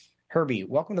Services. Herbie,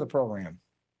 welcome to the program.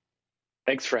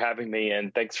 Thanks for having me,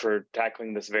 and thanks for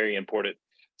tackling this very important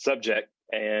subject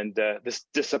and this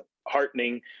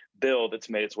disheartening bill that's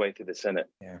made its way through the Senate.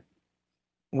 Yeah.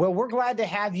 Well, we're glad to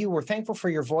have you. We're thankful for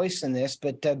your voice in this.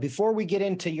 But before we get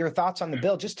into your thoughts on the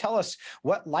bill, just tell us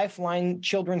what Lifeline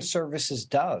Children's Services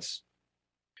does.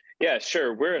 Yeah,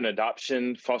 sure. We're an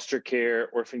adoption, foster care,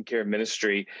 orphan care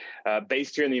ministry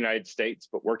based here in the United States,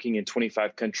 but working in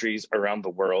 25 countries around the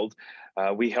world.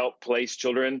 We help place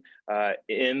children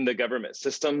in the government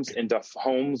systems into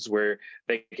homes where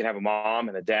they can have a mom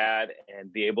and a dad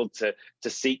and be able to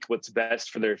seek what's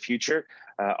best for their future.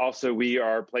 Also, we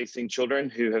are placing children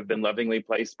who have been lovingly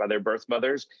placed by their birth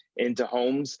mothers into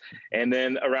homes, and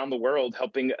then around the world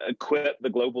helping equip the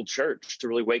global church to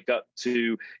really wake up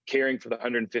to caring for the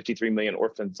 153 million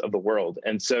orphans of the world.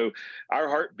 And so our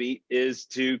heartbeat is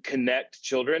to connect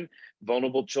children,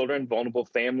 vulnerable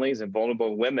families, and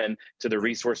vulnerable women to the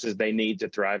resources they need to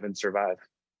thrive and survive.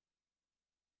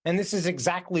 And this is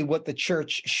exactly what the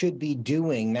church should be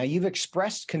doing. Now, you've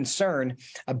expressed concern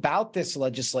about this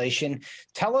legislation.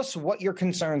 Tell us what your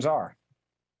concerns are.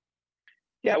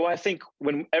 Yeah, well, I think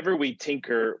whenever we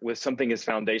tinker with something as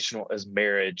foundational as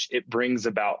marriage, it brings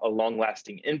about a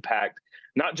long-lasting impact,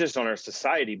 not just on our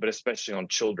society, but especially on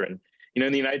children. You know,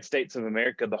 in the United States of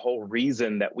America, the whole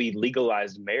reason that we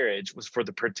legalized marriage was for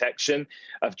the protection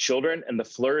of children and the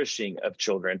flourishing of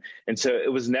children. And so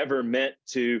it was never meant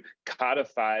to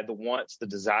codify the wants, the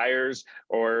desires,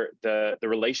 or the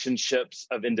relationships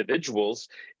of individuals.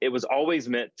 It was always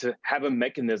meant to have a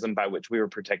mechanism by which we were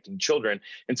protecting children.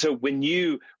 And so when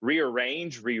you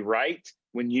rearrange, rewrite,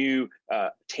 when you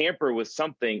tamper with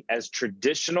something as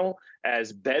traditional,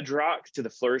 as bedrock to the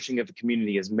flourishing of the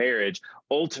community as marriage,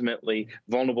 ultimately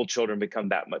vulnerable children become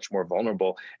that much more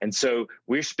vulnerable. And so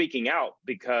we're speaking out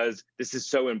because this is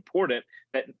so important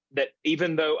that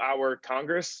even though our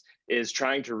Congress is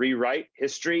trying to rewrite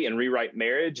history and rewrite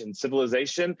marriage and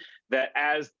civilization, that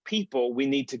as people, we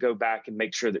need to go back and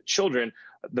make sure that children,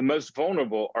 the most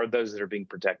vulnerable, are those that are being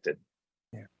protected.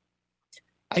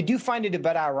 I do find it a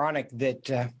bit ironic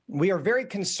that we are very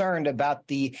concerned about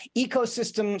the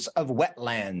ecosystems of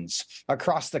wetlands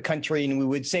across the country. And we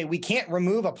would say we can't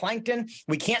remove a plankton.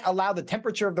 We can't allow the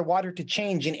temperature of the water to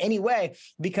change in any way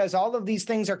because all of these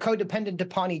things are codependent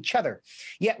upon each other.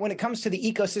 Yet when it comes to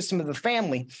the ecosystem of the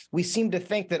family, we seem to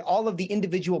think that all of the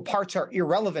individual parts are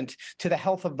irrelevant to the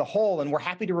health of the whole. And we're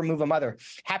happy to remove a mother,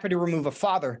 happy to remove a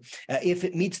father if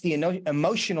it meets the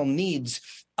emotional needs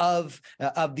of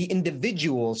the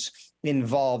individuals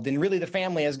involved. And really the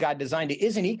family, as God designed it,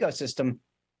 is an ecosystem,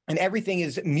 and everything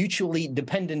is mutually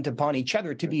dependent upon each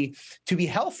other to be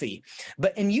healthy.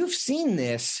 And you've seen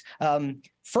this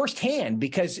firsthand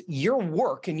because your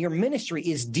work and your ministry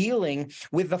is dealing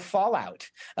with the fallout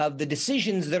of the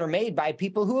decisions that are made by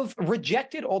people who have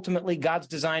rejected ultimately God's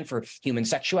design for human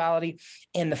sexuality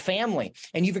and the family.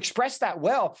 And you've expressed that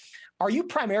well. Are you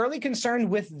primarily concerned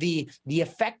with the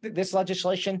effect that this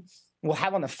legislation will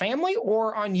have on the family,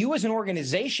 or on you as an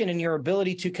organization and your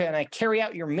ability to kind of carry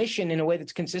out your mission in a way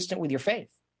that's consistent with your faith?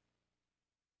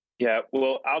 Yeah,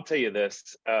 well, I'll tell you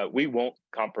this, we won't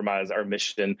compromise our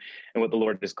mission and what the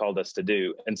Lord has called us to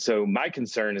do. And so my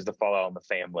concern is the fallout on the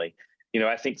family. You know,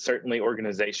 I think certainly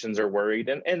organizations are worried,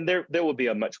 and there will be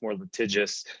a much more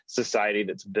litigious society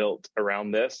that's built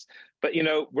around this. But, you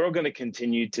know, we're going to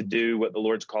continue to do what the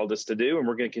Lord's called us to do, and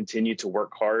we're going to continue to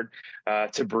work hard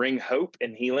to bring hope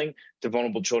and healing to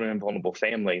vulnerable children and vulnerable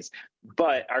families.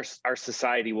 But our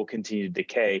society will continue to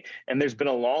decay, and there's been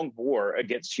a long war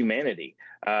against humanity,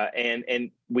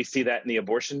 and we see that in the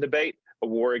abortion debate, a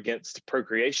war against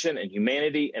procreation and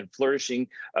humanity and flourishing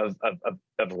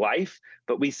of life.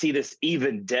 But we see this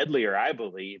even deadlier, I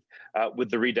believe, with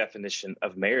the redefinition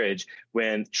of marriage,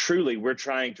 when truly we're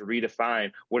trying to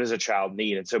redefine what does a child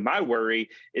need. And so my worry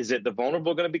is that the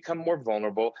vulnerable are going to become more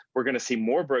vulnerable. We're going to see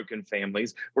more broken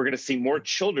families. We're going to see more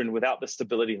children without the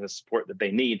stability and the support that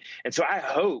they need. And so I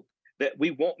hope that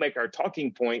we won't make our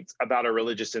talking points about our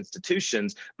religious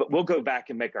institutions, but we'll go back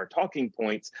and make our talking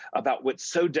points about what's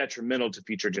so detrimental to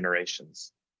future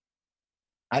generations.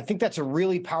 I think that's a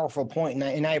really powerful point.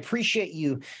 And I appreciate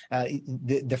you.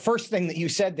 The first thing that you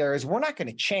said there is we're not going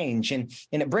to change. And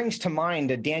it brings to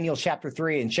mind Daniel chapter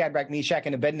 3 and Shadrach, Meshach,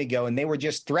 and Abednego. And they were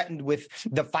just threatened with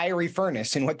the fiery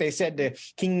furnace. And what they said to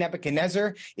King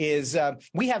Nebuchadnezzar is,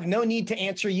 we have no need to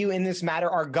answer you in this matter.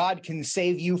 Our God can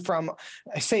save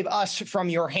us from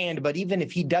your hand. But even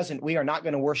if he doesn't, we are not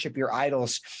going to worship your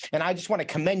idols. And I just want to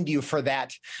commend you for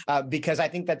that, because I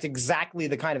think that's exactly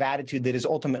the kind of attitude that is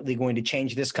ultimately going to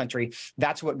change this country.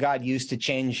 That's what God used to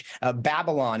change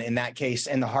Babylon in that case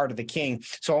and the heart of the king.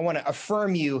 So I want to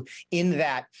affirm you in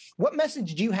that. What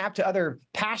message do you have to other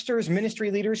pastors,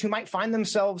 ministry leaders who might find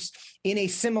themselves in a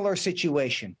similar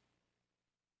situation?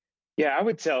 Yeah, I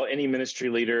would tell any ministry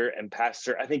leader and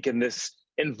pastor, I think in this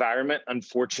environment,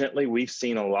 unfortunately, we've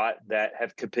seen a lot that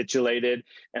have capitulated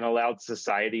and allowed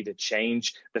society to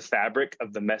change the fabric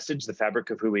of the message, the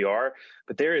fabric of who we are.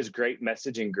 But there is great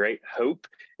message and great hope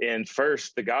in,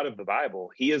 first, the God of the Bible.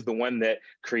 He is the one that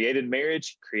created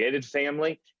marriage, created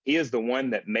family. He is the one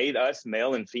that made us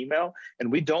male and female.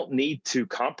 And we don't need to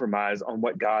compromise on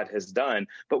what God has done,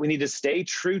 but we need to stay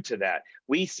true to that.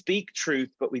 We speak truth,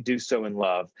 but we do so in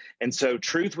love. And so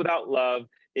truth without love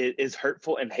is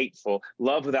hurtful and hateful.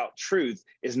 Love without truth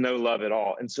is no love at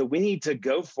all. And so we need to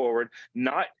go forward,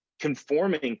 not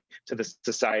conforming to the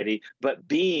society, but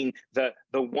being the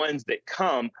ones that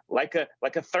come like a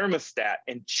thermostat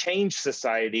and change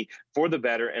society for the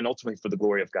better and ultimately for the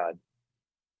glory of God.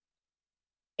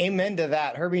 Amen to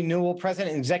that. Herbie Newell,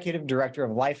 President and Executive Director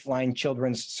of Lifeline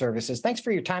Children's Services. Thanks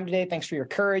for your time today. Thanks for your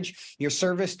courage, your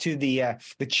service to the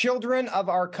children of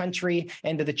our country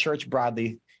and to the church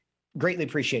broadly. Greatly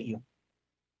appreciate you.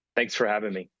 Thanks for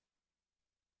having me.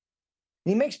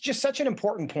 He makes just such an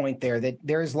important point there that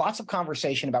there is lots of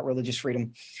conversation about religious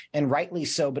freedom, and rightly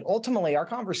so. But ultimately, our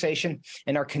conversation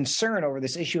and our concern over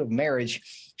this issue of marriage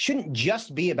shouldn't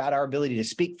just be about our ability to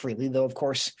speak freely, though, of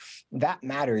course, that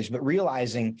matters, but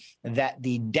realizing that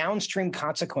the downstream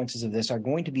consequences of this are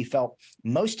going to be felt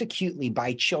most acutely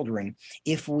by children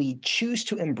if we choose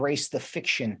to embrace the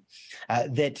fiction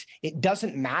that it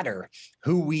doesn't matter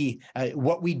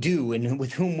what we do and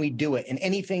with whom we do it, and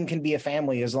anything can be a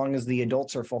family as long as the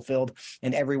adults are fulfilled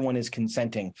and everyone is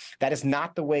consenting. That is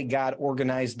not the way God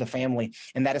organized the family,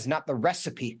 and that is not the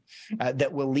recipe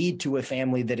that will lead to a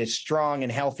family that is strong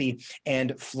and healthy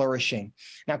and flourishing.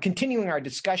 Now, continuing our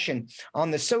discussion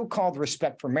on the so-called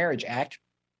Respect for Marriage Act,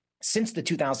 since the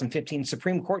 2015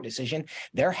 Supreme Court decision,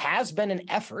 there has been an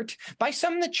effort by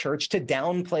some in the church to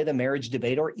downplay the marriage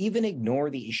debate or even ignore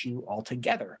the issue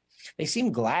altogether. They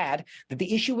seem glad that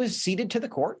the issue was ceded to the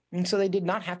court, and so they did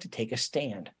not have to take a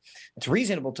stand. It's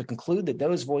reasonable to conclude that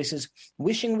those voices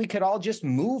wishing we could all just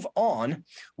move on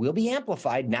will be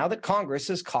amplified now that Congress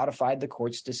has codified the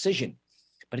court's decision.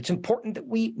 But it's important that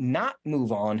we not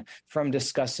move on from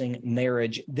discussing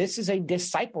marriage. This is a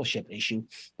discipleship issue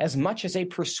as much as a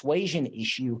persuasion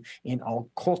issue in our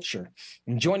culture.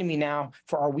 And joining me now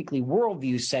for our weekly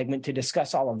Worldview segment to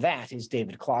discuss all of that is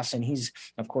David Closson. He's,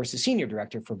 of course, the Senior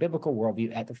Director for Biblical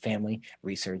Worldview at the Family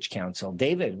Research Council.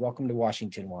 David, welcome to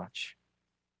Washington Watch.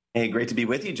 Hey, great to be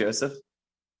with you, Joseph.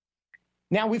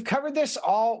 Now, we've covered this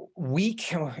all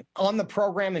week on the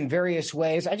program in various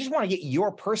ways. I just want to get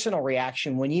your personal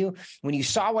reaction when you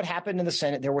saw what happened in the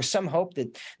Senate. There was some hope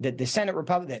that the Senate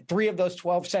that 3 of those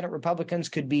 12 Senate Republicans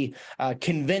could be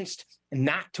convinced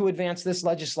not to advance this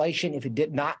legislation if it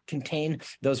did not contain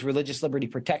those religious liberty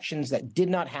protections. That did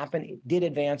not happen. It did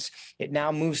advance. It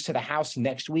now moves to the House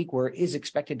next week, where it is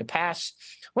expected to pass.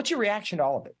 What's your reaction to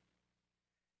all of it?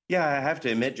 Yeah, I have to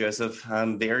admit, Joseph,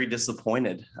 I'm very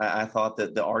disappointed. I thought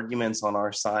that the arguments on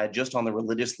our side, just on the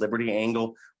religious liberty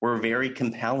angle, were very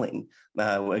compelling.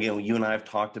 Again, you and I have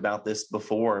talked about this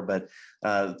before, but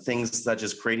things such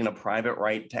as creating a private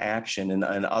right to action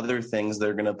and other things that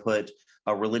are going to put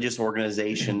religious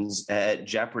organizations at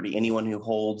jeopardy, anyone who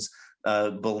holds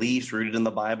beliefs rooted in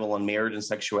the Bible on marriage and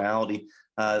sexuality,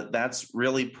 that's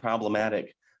really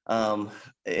problematic. And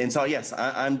so, yes,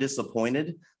 I'm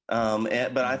disappointed.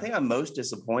 But I think I'm most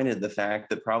disappointed the fact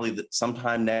that probably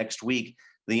sometime next week,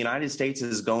 the United States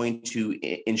is going to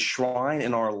enshrine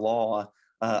in our law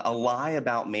a lie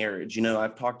about marriage. You know,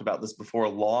 I've talked about this before.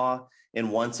 Law,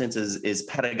 in one sense, is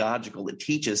pedagogical. It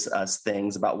teaches us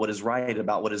things about what is right,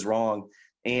 about what is wrong.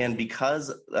 And because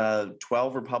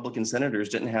 12 Republican senators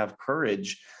didn't have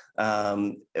courage,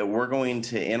 we're going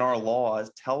to, in our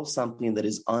laws, tell something that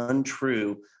is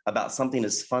untrue about something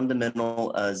as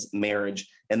fundamental as marriage.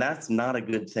 And that's not a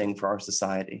good thing for our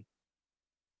society.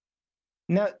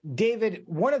 Now, David,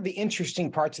 one of the interesting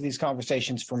parts of these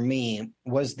conversations for me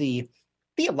was the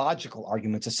theological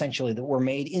arguments, essentially, that were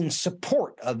made in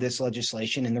support of this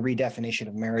legislation and the redefinition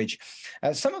of marriage.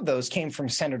 Some of those came from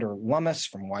Senator Lummis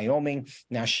from Wyoming.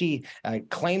 Now, she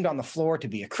claimed on the floor to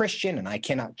be a Christian, and I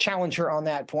cannot challenge her on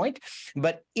that point.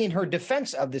 But in her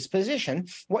defense of this position,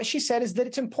 what she said is that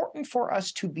it's important for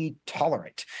us to be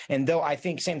tolerant. And though I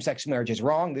think same-sex marriage is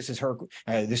wrong, this is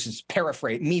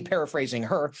me paraphrasing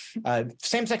her.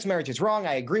 Same-sex marriage is wrong.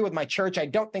 I agree with my church. I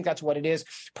don't think that's what it is.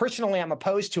 Personally, I'm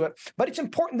opposed to it, but it's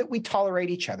important that we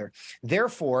tolerate each other.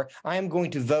 Therefore, I am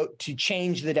going to vote to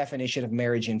change the definition of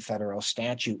marriage in federal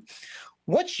statute.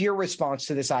 What's your response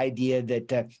to this idea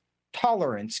that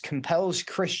tolerance compels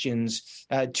Christians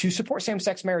to support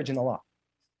same-sex marriage in the law?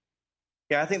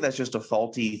 Yeah, I think that's just a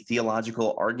faulty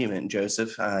theological argument,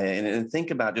 Joseph. And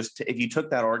think about if you took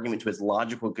that argument to its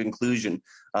logical conclusion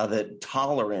that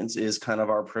tolerance is kind of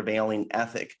our prevailing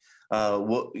ethic.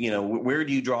 Where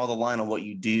do you draw the line on what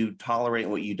you do tolerate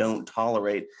and what you don't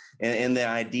tolerate? And the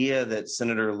idea that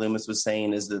Senator Lummis was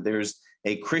saying is that there's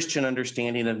a Christian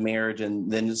understanding of marriage and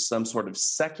then some sort of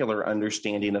secular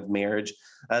understanding of marriage.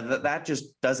 That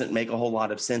just doesn't make a whole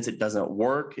lot of sense. It doesn't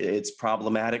work. It's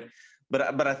problematic.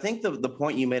 But I think the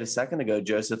point you made a second ago,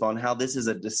 Joseph, on how this is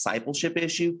a discipleship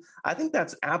issue, I think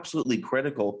that's absolutely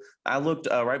critical. I looked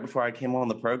right before I came on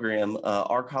the program,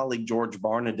 our colleague George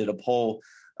Barna did a poll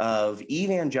of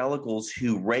evangelicals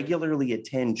who regularly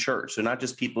attend church. So not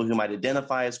just people who might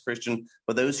identify as Christian,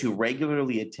 but those who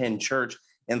regularly attend church.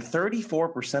 And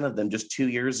 34% of them just 2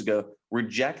 years ago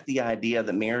reject the idea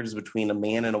that marriage is between a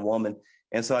man and a woman.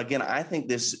 And so, again, I think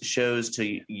this shows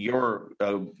to your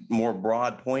more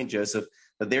broad point, Joseph,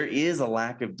 that there is a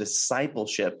lack of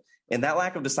discipleship. And that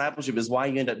lack of discipleship is why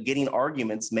you end up getting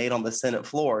arguments made on the Senate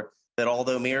floor that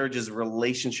although marriage is a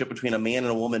relationship between a man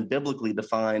and a woman biblically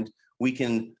defined, we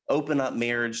can open up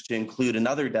marriage to include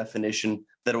another definition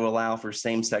that will allow for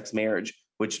same-sex marriage,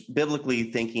 which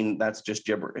biblically thinking, that's just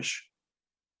gibberish.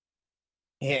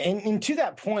 Yeah, and to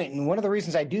that point, and one of the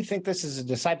reasons I do think this is a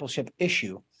discipleship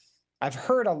issue, I've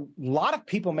heard a lot of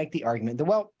people make the argument that,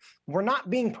 well, we're not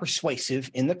being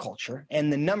persuasive in the culture,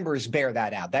 and the numbers bear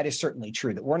that out. That is certainly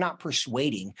true, that we're not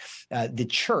persuading the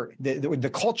church,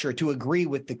 the culture to agree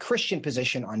with the Christian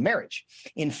position on marriage.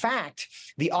 In fact,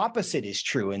 the opposite is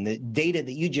true, and the data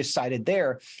that you just cited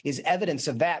there is evidence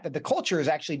of that the culture is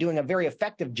actually doing a very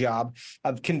effective job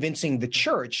of convincing the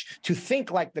church to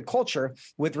think like the culture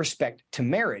with respect to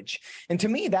marriage. And to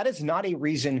me, that is not a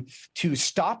reason to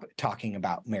stop talking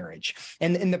about marriage.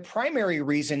 And the primary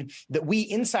reason that we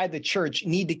inside the church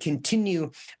need to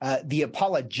continue the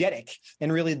apologetic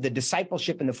and really the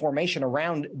discipleship and the formation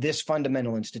around this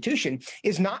fundamental institution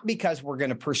is not because we're going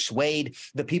to persuade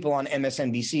the people on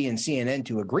MSNBC and CNN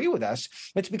to agree with us.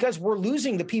 It's because we're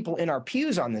losing the people in our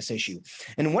pews on this issue.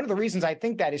 And one of the reasons I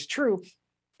think that is true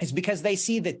is because they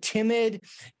see the timid,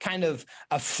 kind of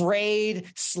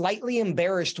afraid, slightly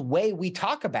embarrassed way we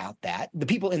talk about that. The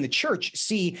people in the church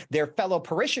see their fellow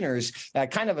parishioners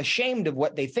kind of ashamed of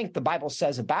what they think the Bible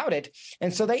says about it.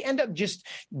 And so they end up just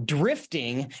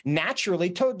drifting naturally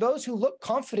to those who look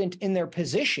confident in their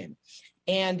position.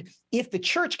 And if the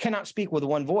church cannot speak with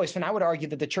one voice, and I would argue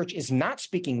that the church is not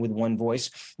speaking with one voice,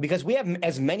 because we have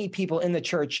as many people in the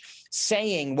church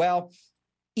saying, well,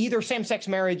 either same-sex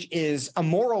marriage is a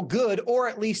moral good, or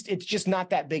at least it's just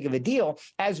not that big of a deal,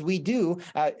 as we do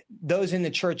those in the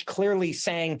church clearly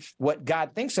saying what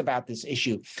God thinks about this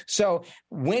issue. So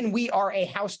when we are a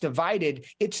house divided,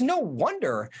 it's no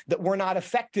wonder that we're not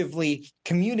effectively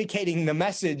communicating the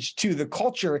message to the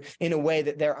culture in a way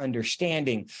that they're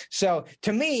understanding. So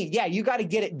to me, yeah, you got to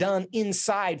get it done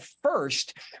inside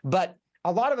first, but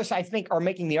a lot of us, I think, are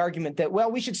making the argument that,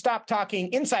 well, we should stop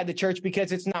talking inside the church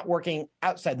because it's not working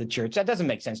outside the church. That doesn't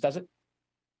make sense, does it?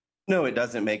 No, it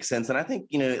doesn't make sense. And I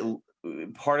think,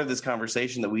 part of this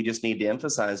conversation that we just need to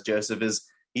emphasize, Joseph, is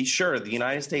sure, the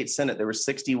United States Senate, there were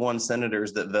 61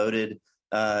 senators that voted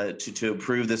to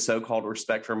approve this so-called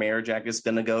Respect for Marriage Act. It's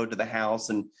going to go to the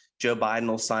House, and Joe Biden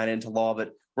will sign it into law.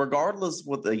 But regardless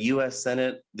what the U.S.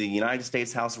 Senate, the United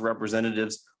States House of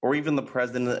Representatives, or even the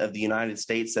President of the United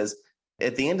States says,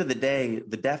 at the end of the day,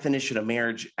 the definition of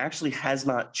marriage actually has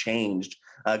not changed.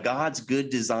 God's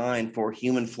good design for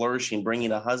human flourishing,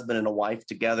 bringing a husband and a wife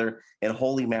together in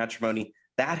holy matrimony,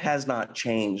 that has not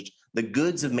changed. The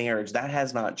goods of marriage, that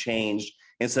has not changed.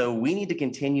 And so we need to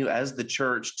continue as the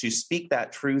church to speak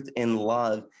that truth in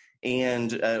love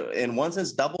and in one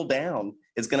sense, double down.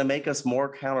 It's going to make us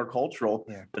more countercultural.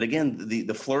 Yeah. But again,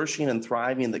 the flourishing and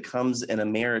thriving that comes in a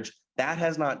marriage, that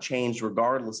has not changed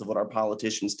regardless of what our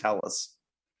politicians tell us.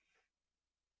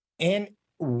 And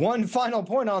one final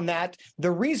point on that, the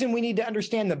reason we need to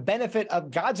understand the benefit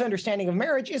of God's understanding of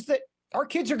marriage is that our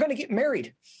kids are going to get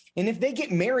married. And if they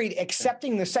get married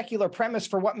accepting the secular premise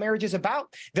for what marriage is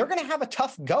about, they're going to have a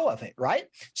tough go of it, right?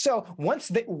 So once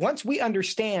we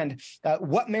understand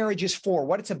what marriage is for,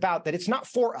 what it's about, that it's not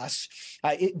for us,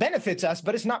 it benefits us,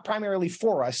 but it's not primarily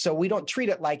for us. So we don't treat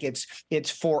it like it's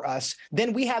for us.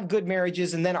 Then we have good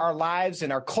marriages, and then our lives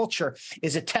and our culture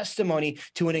is a testimony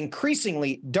to an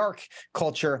increasingly dark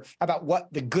culture about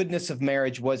what the goodness of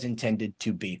marriage was intended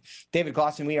to be. David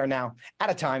Glosson, we are now out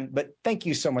of time, but thank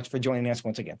you so much for joining us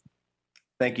once again.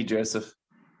 Thank you, Joseph.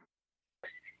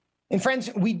 And friends,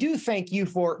 we do thank you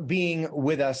for being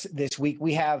with us this week.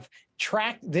 We have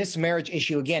tracked this marriage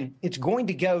issue. Again, it's going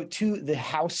to go to the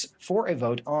House for a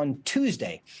vote on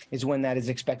Tuesday is when that is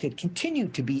expected. Continue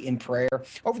to be in prayer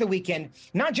over the weekend,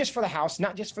 not just for the House,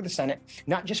 not just for the Senate,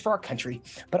 not just for our country,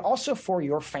 but also for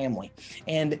your family.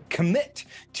 And commit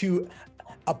to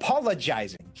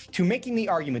apologizing, to making the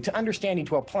argument, to understanding,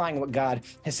 to applying what God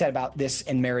has said about this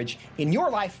and marriage in your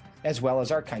life as well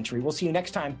as our country. We'll see you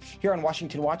next time here on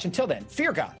Washington Watch. Until then,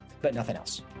 fear God, but nothing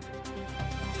else.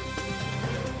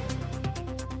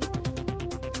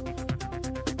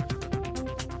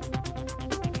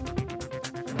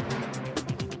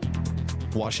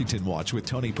 Washington Watch with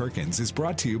Tony Perkins is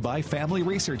brought to you by Family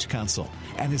Research Council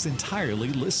and is entirely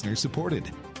listener-supported.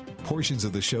 Portions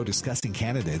of the show discussing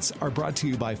candidates are brought to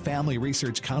you by Family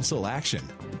Research Council Action.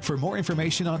 For more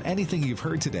information on anything you've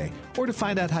heard today, or to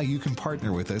find out how you can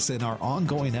partner with us in our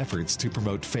ongoing efforts to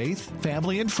promote faith,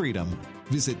 family, and freedom,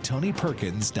 visit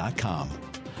TonyPerkins.com.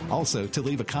 Also, to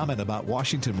leave a comment about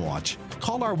Washington Watch,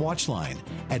 call our watch line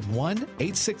at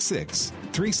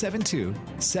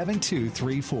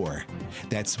 1-866-372-7234.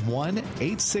 That's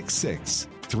 1-866-372-7234.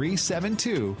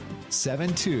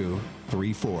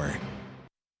 372-7234.